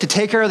is to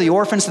take care of the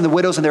orphans and the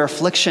widows in their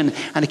affliction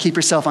and to keep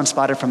yourself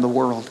unspotted from the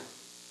world.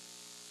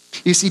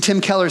 You see,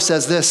 Tim Keller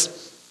says this.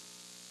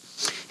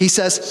 He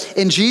says,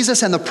 in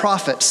Jesus and the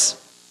prophets,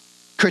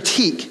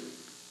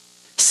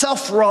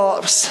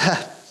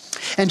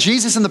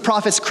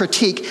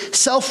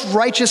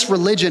 self-righteous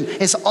religion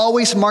is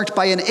always marked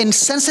by an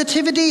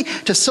insensitivity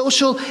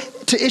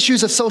to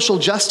issues of social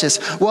justice,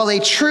 while a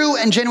true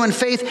and genuine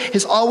faith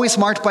is always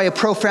marked by a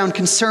profound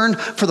concern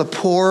for the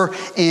poor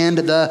and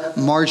the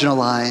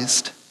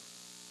marginalized.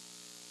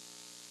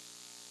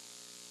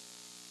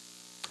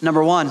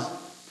 Number one,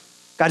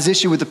 God's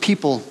issue with the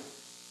people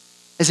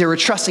is they were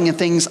trusting in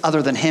things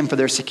other than him for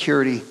their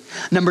security.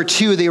 Number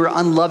two, they were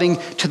unloving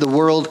to the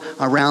world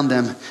around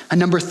them. And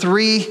number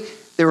three,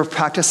 they were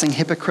practicing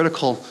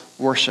hypocritical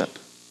worship.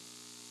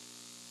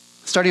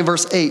 Starting in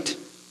verse 8,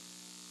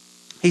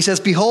 he says,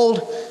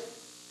 behold,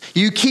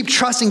 you keep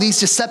trusting these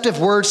deceptive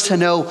words to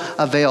no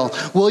avail.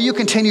 Will you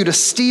continue to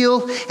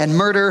steal and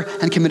murder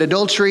and commit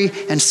adultery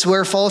and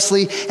swear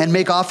falsely and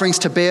make offerings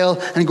to Baal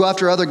and go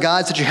after other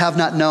gods that you have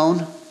not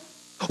known?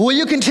 Will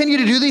you continue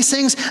to do these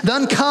things?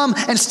 Then come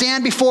and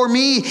stand before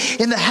me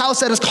in the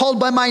house that is called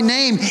by my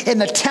name, in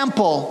the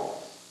temple.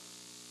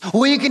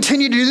 Will you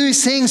continue to do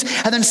these things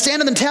and then stand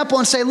in the temple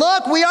and say,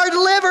 look, we are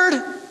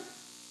delivered.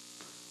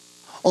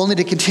 only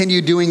to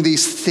continue doing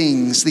these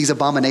things, these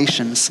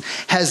abominations?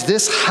 Has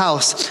this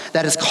house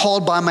that is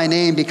called by my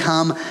name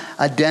become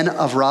a den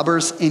of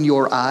robbers in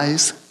your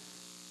eyes?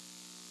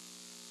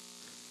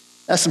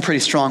 That's some pretty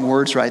strong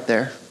words right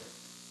there.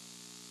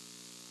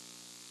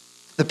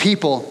 The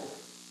people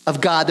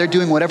of God, they're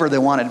doing whatever they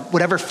wanted,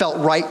 whatever felt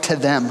right to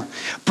them,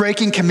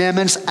 breaking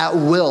commandments at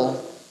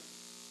will.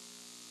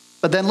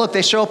 But then look,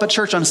 they show up at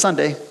church on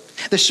Sunday.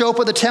 They show up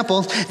at the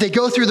temple. They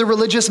go through the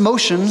religious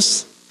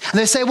motions. And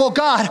they say, well,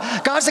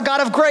 God's a God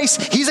of grace.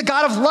 He's a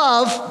God of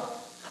love.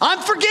 I'm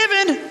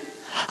forgiven.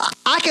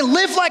 I can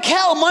live like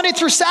hell Monday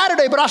through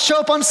Saturday, but I'll show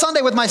up on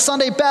Sunday with my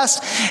Sunday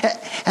best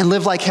and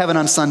live like heaven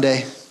on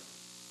Sunday.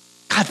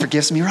 God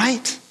forgives me,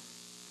 right?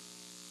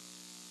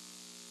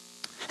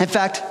 In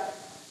fact,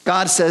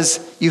 God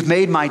says, you've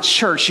made my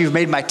church, you've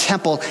made my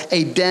temple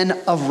a den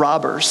of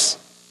robbers,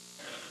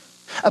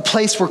 a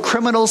place where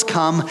criminals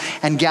come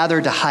and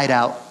gather to hide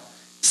out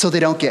so they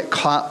don't get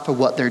caught for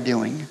what they're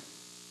doing.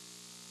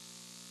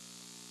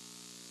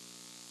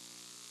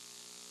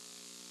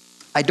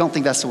 I don't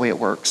think that's the way it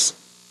works.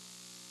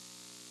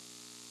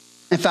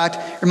 In fact,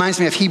 it reminds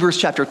me of Hebrews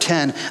chapter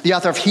 10. The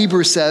author of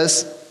Hebrews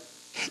says,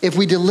 if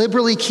we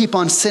deliberately keep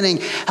on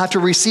sinning after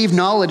we receive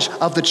knowledge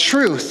of the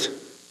truth,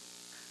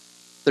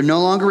 there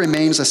no longer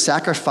remains a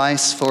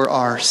sacrifice for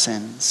our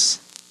sins.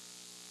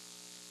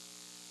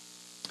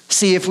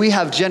 See, if we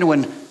have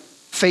genuine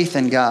faith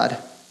in God,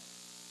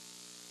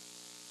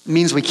 it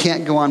means we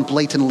can't go on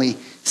blatantly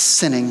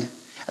sinning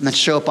and then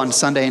show up on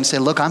Sunday and say,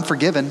 look, I'm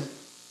forgiven.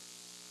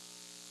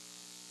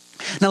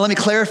 Now, let me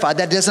clarify,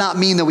 that does not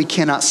mean that we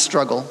cannot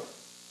struggle.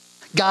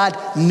 God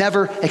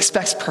never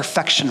expects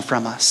perfection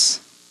from us.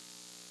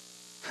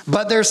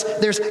 But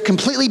there's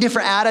completely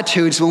different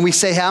attitudes when we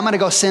say, hey, I'm going to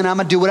go sin, I'm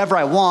going to do whatever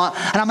I want,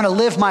 and I'm going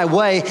to live my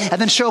way,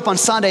 and then show up on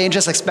Sunday and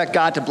just expect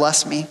God to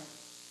bless me.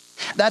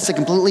 That's a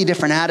completely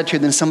different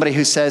attitude than somebody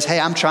who says, hey,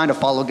 I'm trying to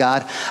follow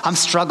God. I'm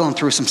struggling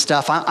through some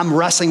stuff. I'm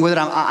wrestling with it.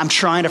 I'm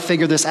trying to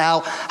figure this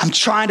out. I'm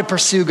trying to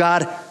pursue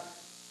God.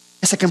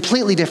 It's a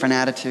completely different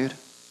attitude.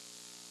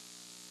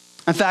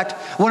 In fact,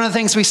 one of the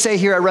things we say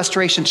here at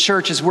Restoration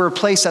Church is we're a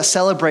place that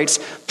celebrates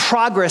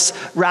progress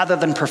rather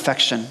than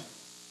perfection.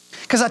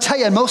 Because I tell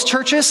you, in most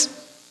churches,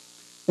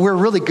 we're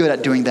really good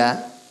at doing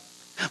that.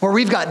 Where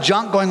we've got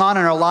junk going on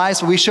in our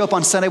lives, when we show up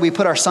on Sunday, we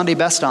put our Sunday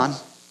best on.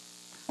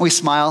 We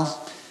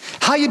smile.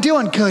 How you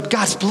doing? Good.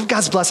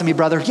 God's blessing me,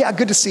 brother. Yeah,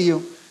 good to see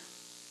you.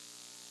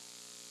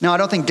 No, I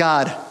don't think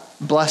God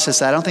blesses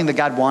that. I don't think that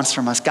God wants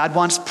from us. God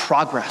wants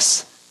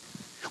progress,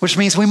 which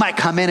means we might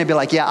come in and be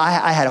like, yeah,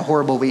 I had a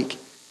horrible week.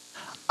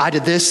 I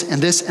did this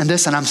and this and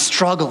this, and I'm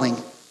struggling.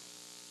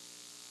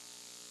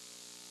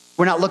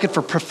 We're not looking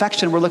for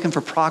perfection. We're looking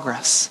for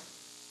progress.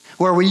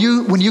 Where when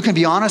you can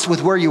be honest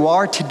with where you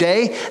are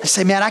today and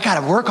say, man, I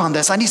got to work on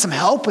this. I need some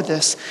help with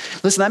this.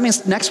 Listen, that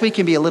means next week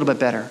can be a little bit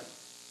better.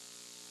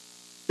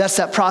 That's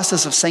that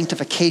process of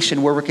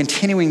sanctification where we're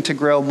continuing to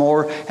grow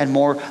more and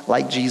more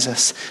like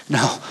Jesus.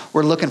 No,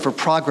 we're looking for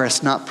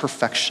progress, not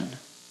perfection.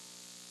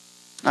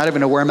 I don't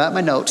even know where I'm at in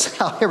my notes.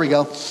 Oh, here we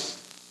go.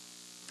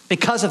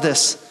 Because of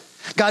this,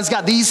 God's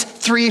got these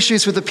three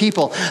issues with the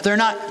people. They're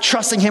not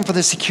trusting him for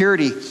the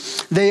security.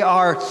 They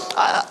are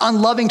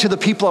unloving to the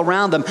people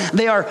around them.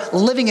 They are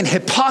living in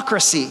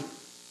hypocrisy.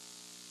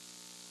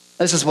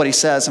 This is what he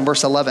says in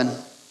verse 11.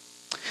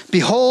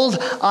 Behold,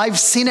 I've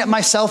seen it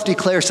myself,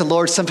 declares the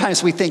Lord.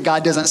 Sometimes we think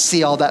God doesn't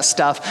see all that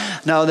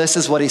stuff. No, this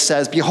is what he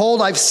says.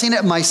 Behold, I've seen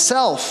it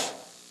myself.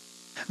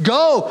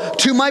 Go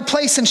to my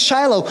place in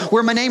Shiloh,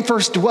 where my name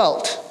first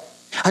dwelt,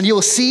 and you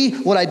will see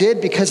what I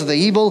did because of the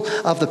evil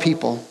of the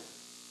people.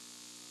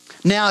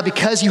 Now,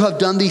 because you have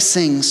done these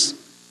things,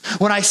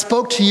 when I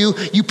spoke to you,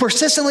 you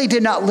persistently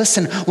did not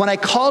listen. When I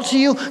called to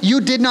you, you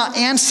did not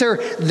answer.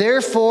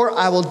 Therefore,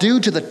 I will do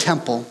to the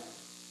temple,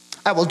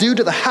 I will do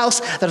to the house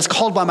that is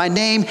called by my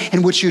name,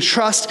 in which you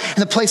trust, and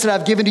the place that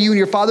I've given to you and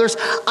your fathers,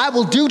 I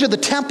will do to the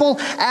temple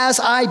as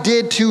I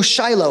did to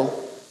Shiloh.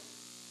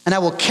 And I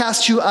will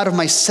cast you out of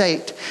my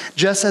sight,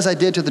 just as I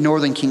did to the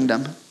northern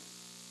kingdom.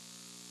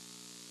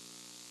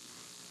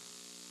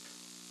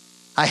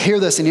 I hear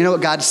this, and you know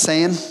what God's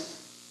saying?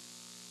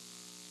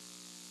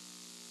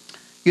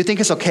 You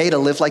think it's okay to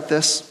live like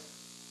this?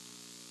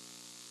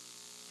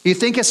 You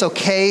think it's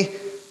okay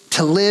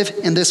to live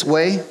in this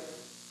way?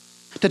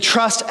 To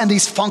trust in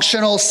these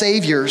functional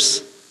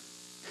saviors?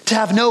 To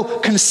have no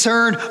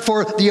concern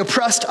for the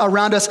oppressed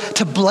around us?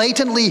 To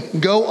blatantly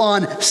go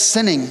on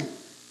sinning?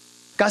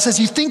 God says,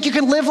 you think you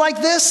can live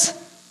like this?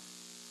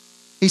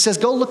 He says,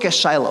 go look at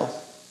Shiloh.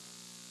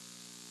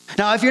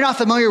 Now, if you're not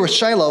familiar with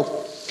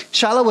Shiloh,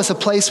 Shiloh was a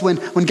place when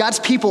God's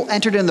people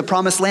entered in the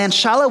promised land.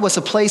 Shiloh was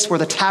a place where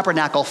the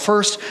tabernacle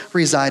first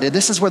resided.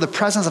 This is where the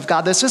presence of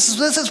God, this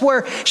is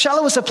where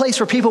Shiloh was a place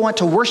where people went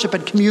to worship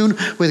and commune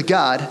with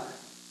God.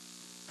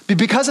 But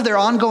because of their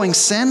ongoing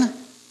sin,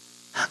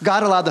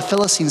 God allowed the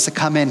Philistines to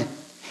come in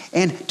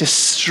and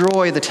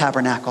destroy the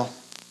tabernacle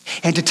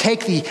and to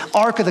take the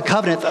Ark of the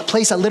Covenant, the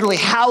place that literally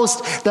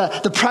housed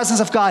the presence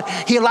of God.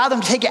 He allowed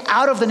them to take it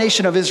out of the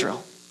nation of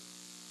Israel.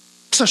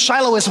 So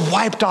Shiloh is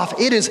wiped off.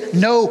 It is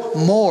no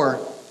more.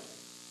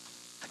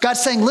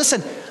 God's saying,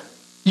 listen,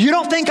 you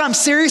don't think I'm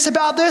serious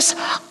about this?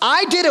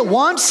 I did it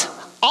once.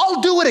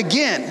 I'll do it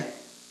again.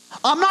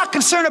 I'm not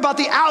concerned about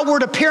the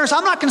outward appearance.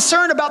 I'm not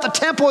concerned about the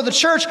temple or the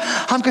church.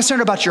 I'm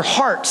concerned about your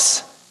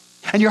hearts.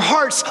 And your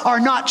hearts are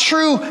not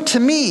true to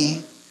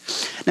me.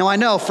 Now I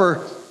know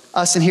for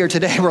us in here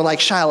today, we're like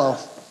Shiloh.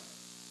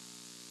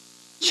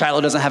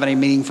 Shiloh doesn't have any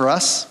meaning for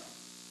us.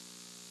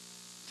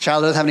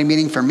 Shiloh doesn't have any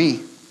meaning for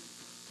me.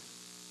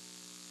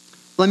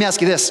 Let me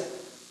ask you this.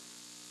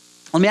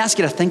 Let me ask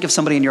you to think of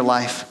somebody in your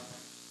life.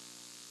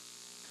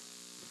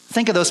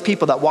 Think of those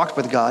people that walked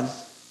with God,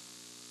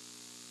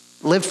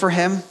 lived for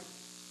him,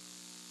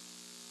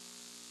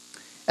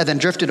 and then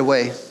drifted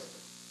away.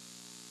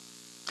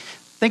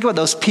 Think about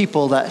those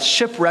people that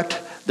shipwrecked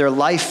their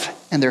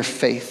life and their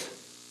faith.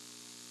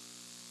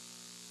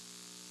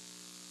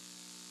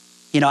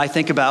 You know, I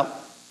think about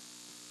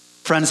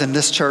friends in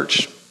this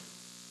church.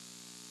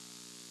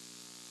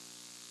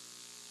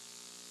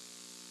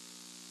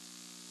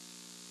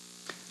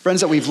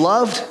 Friends that we've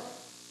loved,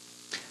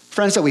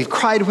 friends that we've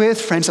cried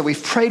with, friends that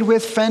we've prayed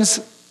with, friends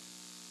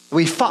that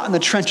we fought in the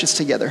trenches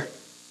together.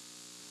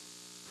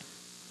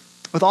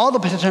 With all the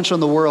potential in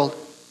the world.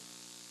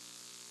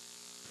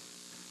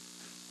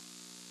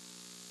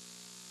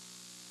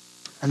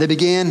 And they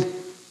began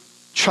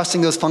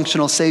trusting those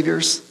functional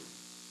saviors,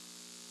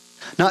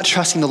 not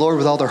trusting the Lord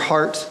with all their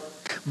heart,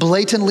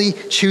 blatantly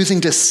choosing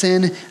to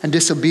sin and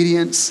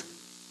disobedience.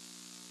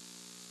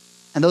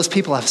 And those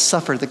people have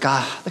suffered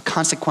the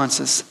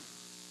consequences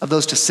of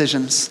those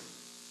decisions.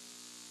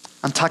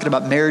 I'm talking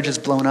about marriages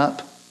blown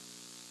up.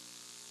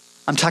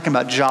 I'm talking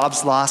about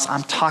jobs lost.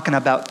 I'm talking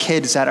about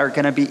kids that are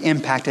going to be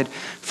impacted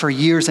for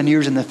years and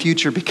years in the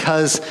future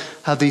because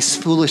of these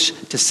foolish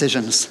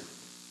decisions.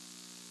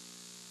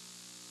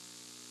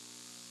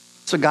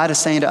 So God is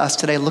saying to us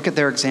today, look at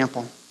their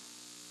example.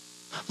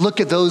 Look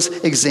at those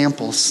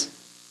examples.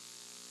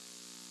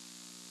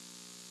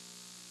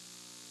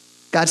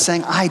 God's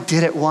saying, I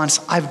did it once,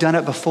 I've done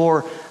it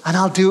before, and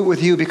I'll do it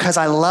with you because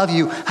I love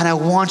you and I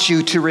want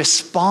you to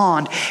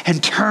respond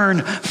and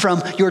turn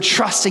from your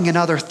trusting in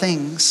other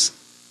things.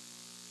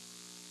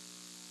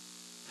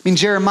 I mean,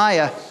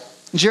 Jeremiah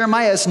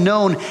is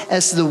known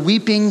as the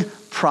weeping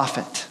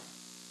prophet.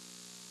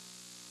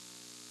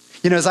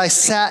 You know, as I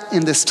sat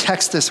in this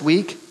text this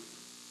week,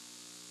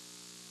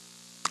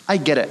 I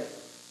get it.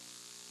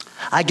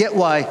 I get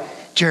why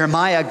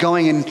Jeremiah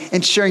going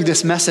and sharing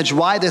this message,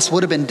 why this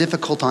would have been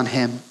difficult on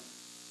him.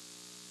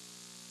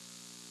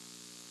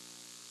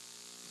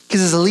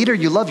 Because as a leader,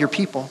 you love your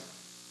people.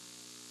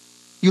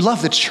 You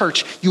love the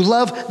church. You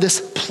love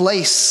this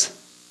place.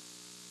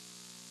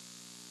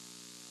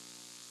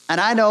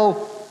 And I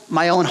know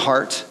my own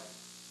heart,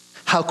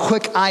 how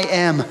quick I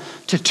am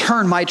to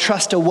turn my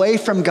trust away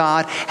from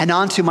God and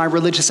onto my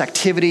religious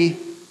activity,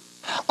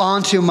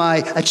 onto my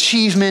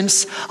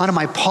achievements, onto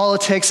my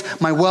politics,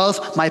 my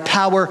wealth, my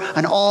power,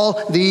 and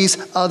all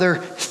these other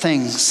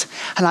things.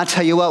 And I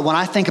tell you what, when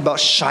I think about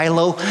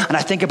Shiloh and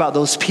I think about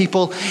those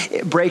people,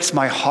 it breaks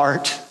my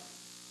heart.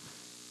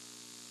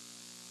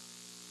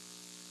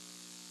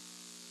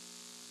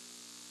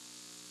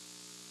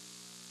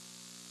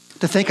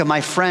 To think of my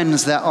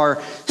friends that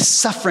are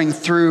suffering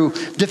through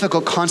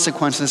difficult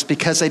consequences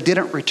because they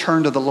didn't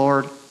return to the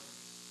Lord.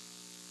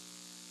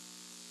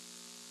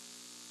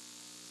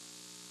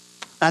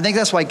 And I think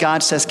that's why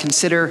God says,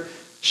 consider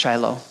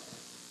Shiloh.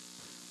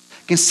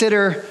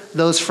 Consider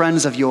those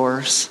friends of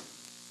yours.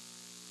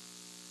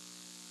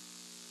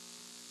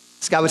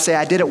 So God would say,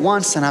 I did it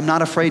once and I'm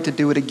not afraid to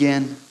do it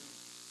again.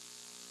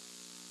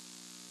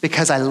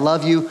 Because I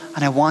love you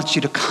and I want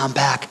you to come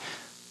back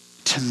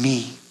to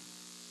me.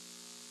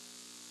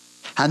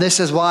 And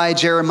this is why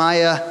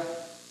Jeremiah,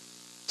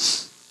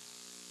 this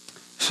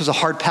was a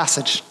hard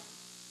passage.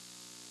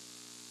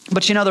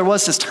 But you know, there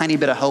was this tiny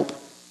bit of hope.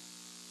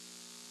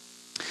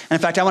 And in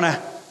fact, I want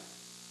to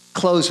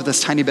close with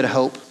this tiny bit of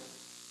hope.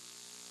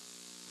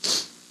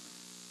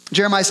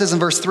 Jeremiah says in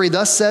verse 3,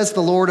 thus says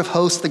the Lord of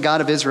hosts, the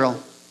God of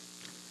Israel,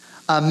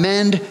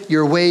 amend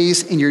your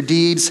ways and your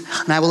deeds,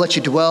 and I will let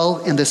you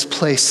dwell in this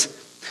place.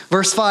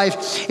 Verse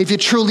 5, if you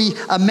truly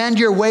amend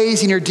your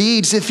ways and your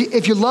deeds,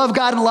 if you love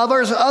God and love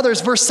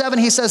others. Verse 7,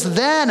 he says,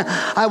 then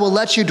I will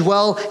let you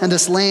dwell in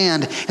this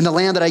land, in the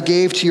land that I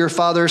gave to your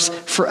fathers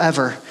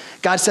forever.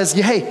 God says,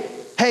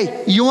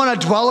 hey, you want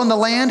to dwell in the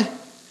land?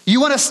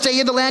 You want to stay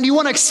in the land? You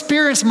want to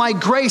experience my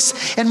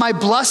grace and my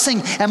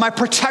blessing and my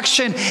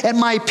protection and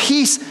my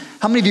peace?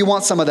 How many of you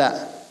want some of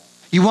that?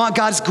 You want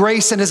God's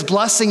grace and his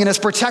blessing and his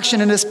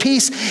protection and his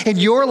peace in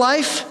your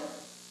life?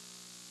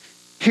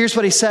 Here's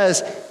what he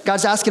says.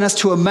 God's asking us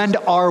to amend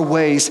our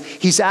ways.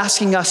 He's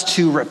asking us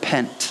to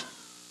repent.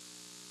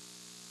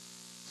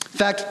 In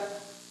fact,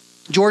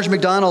 George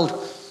MacDonald,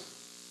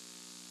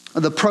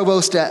 the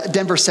provost at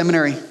Denver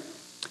Seminary,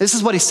 this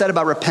is what he said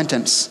about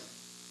repentance.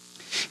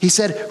 He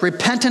said,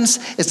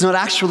 repentance is not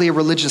actually a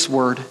religious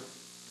word.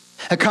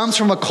 It comes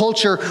from a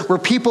culture where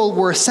people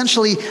were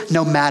essentially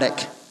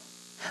nomadic.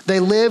 They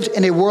lived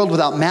in a world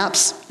without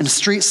maps and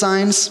street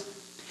signs.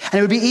 And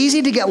it would be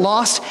easy to get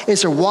lost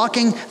as you're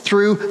walking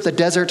through the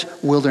desert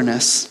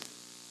wilderness.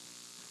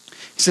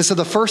 He says, so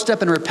the first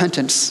step in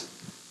repentance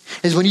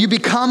is when you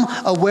become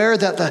aware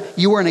that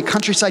you are in a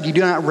countryside you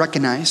do not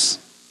recognize.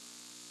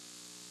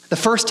 The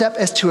first step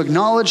is to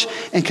acknowledge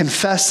and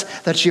confess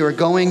that you are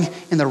going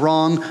in the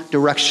wrong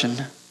direction.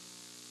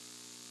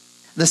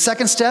 The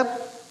second step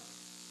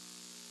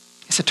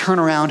is to turn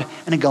around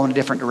and go in a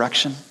different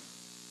direction.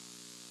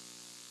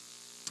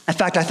 In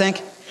fact, I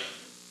think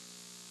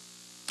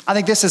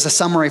this is a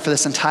summary for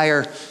this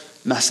entire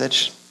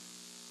message.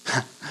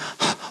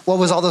 What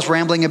was all this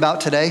rambling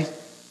about today?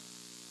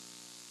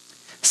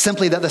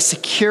 Simply that the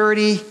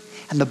security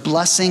and the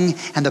blessing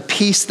and the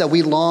peace that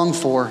we long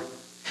for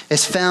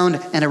is found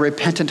in a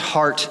repentant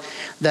heart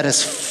that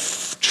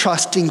is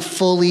trusting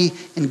fully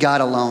in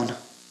God alone.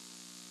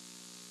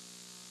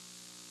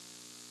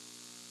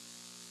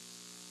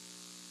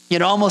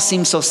 It almost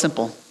seems so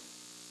simple.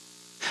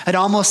 It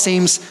almost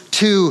seems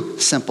too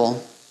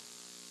simple.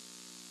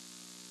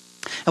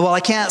 And while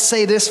I can't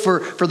say this for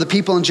the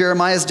people in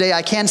Jeremiah's day,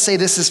 I can say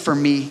this is for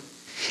me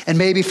and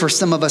maybe for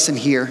some of us in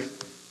here.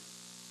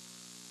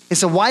 And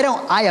so why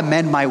don't I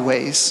amend my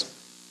ways?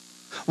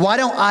 Why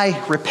don't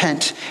I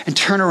repent and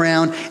turn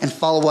around and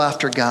follow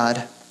after God?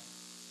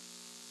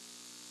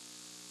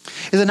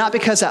 Is it not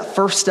because that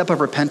first step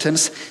of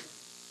repentance,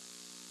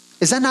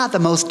 is that not the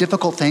most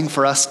difficult thing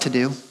for us to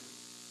do?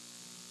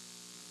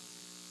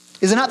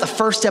 Is it not the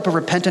first step of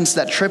repentance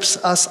that trips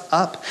us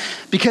up?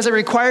 Because it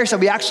requires that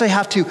we actually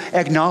have to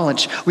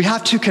acknowledge, we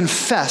have to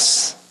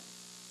confess,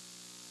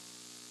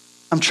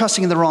 I'm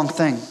trusting in the wrong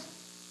thing.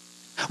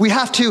 We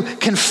have to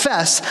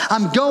confess,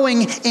 I'm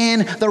going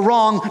in the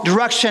wrong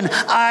direction.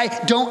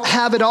 I don't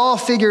have it all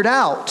figured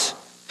out.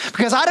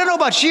 Because I don't know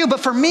about you,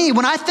 but for me,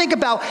 when I think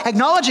about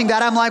acknowledging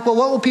that, I'm like, well,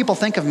 what will people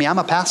think of me? I'm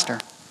a pastor.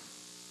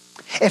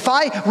 If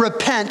I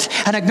repent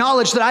and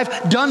acknowledge that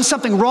I've done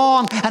something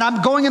wrong and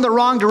I'm going in the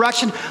wrong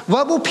direction,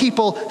 what will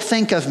people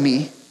think of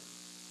me?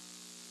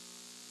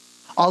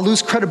 I'll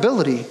lose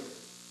credibility.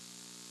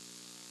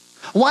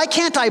 Why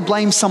can't I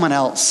blame someone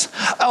else?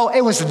 Oh,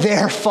 it was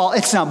their fault.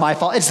 It's not my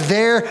fault. It's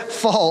their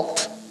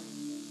fault.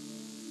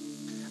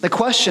 The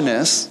question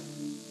is,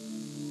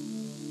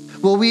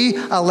 will we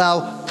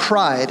allow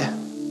pride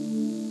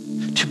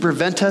to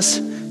prevent us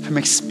from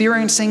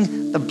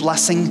experiencing the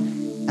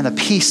blessing and the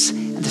peace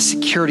and the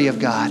security of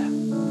God?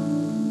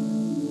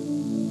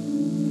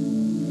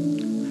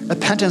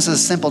 Repentance is a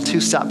simple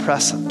two-step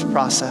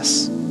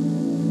process.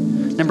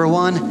 Number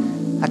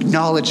one,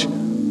 acknowledge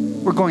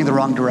we're going the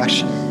wrong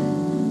direction.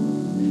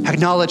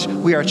 Acknowledge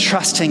we are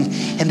trusting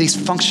in these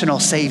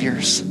functional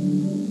saviors.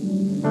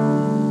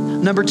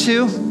 Number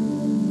two,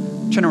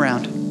 turn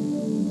around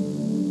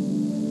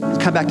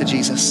and come back to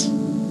Jesus.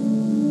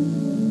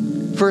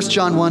 1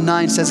 John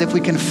 1:9 says, if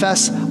we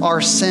confess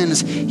our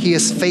sins, he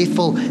is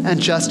faithful and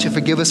just to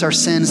forgive us our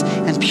sins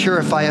and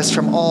purify us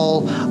from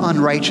all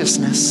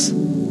unrighteousness.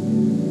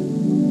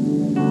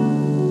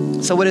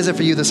 So what is it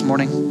for you this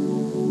morning?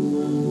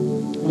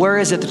 Where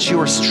is it that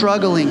you are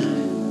struggling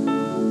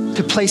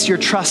to place your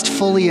trust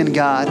fully in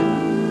God?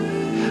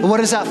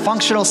 What is that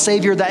functional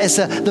savior that is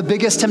the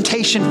biggest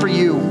temptation for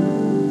you?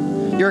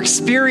 Your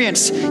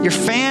experience, your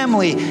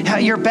family,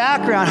 your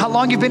background, how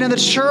long you've been in the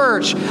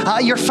church,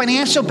 your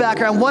financial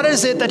background. What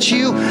is it that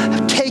you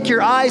take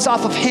your eyes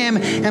off of him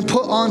and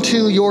put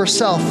onto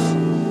yourself?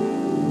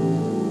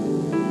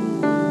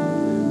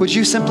 Would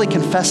you simply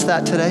confess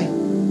that today?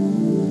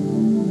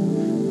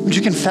 Would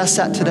you confess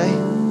that today?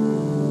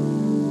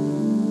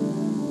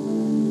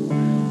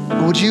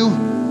 Or would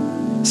you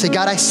say,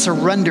 God, I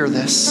surrender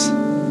this.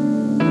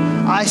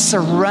 I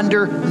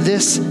surrender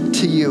this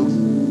to you.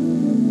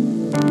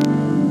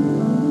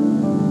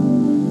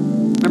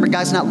 Remember,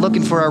 God's not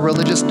looking for our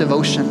religious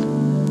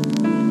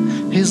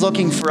devotion. He's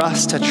looking for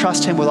us to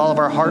trust him with all of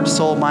our heart,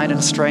 soul, mind,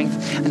 and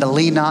strength, and to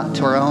lean not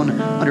to our own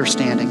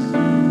understanding.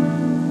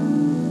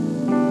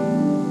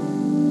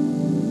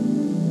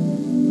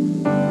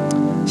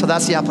 So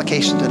that's the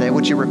application today.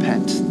 Would you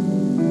repent?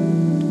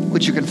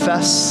 Would you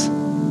confess?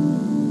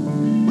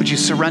 Would you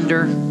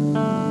surrender?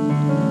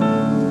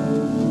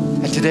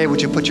 And today,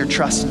 would you put your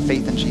trust and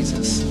faith in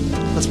Jesus?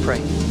 Let's pray.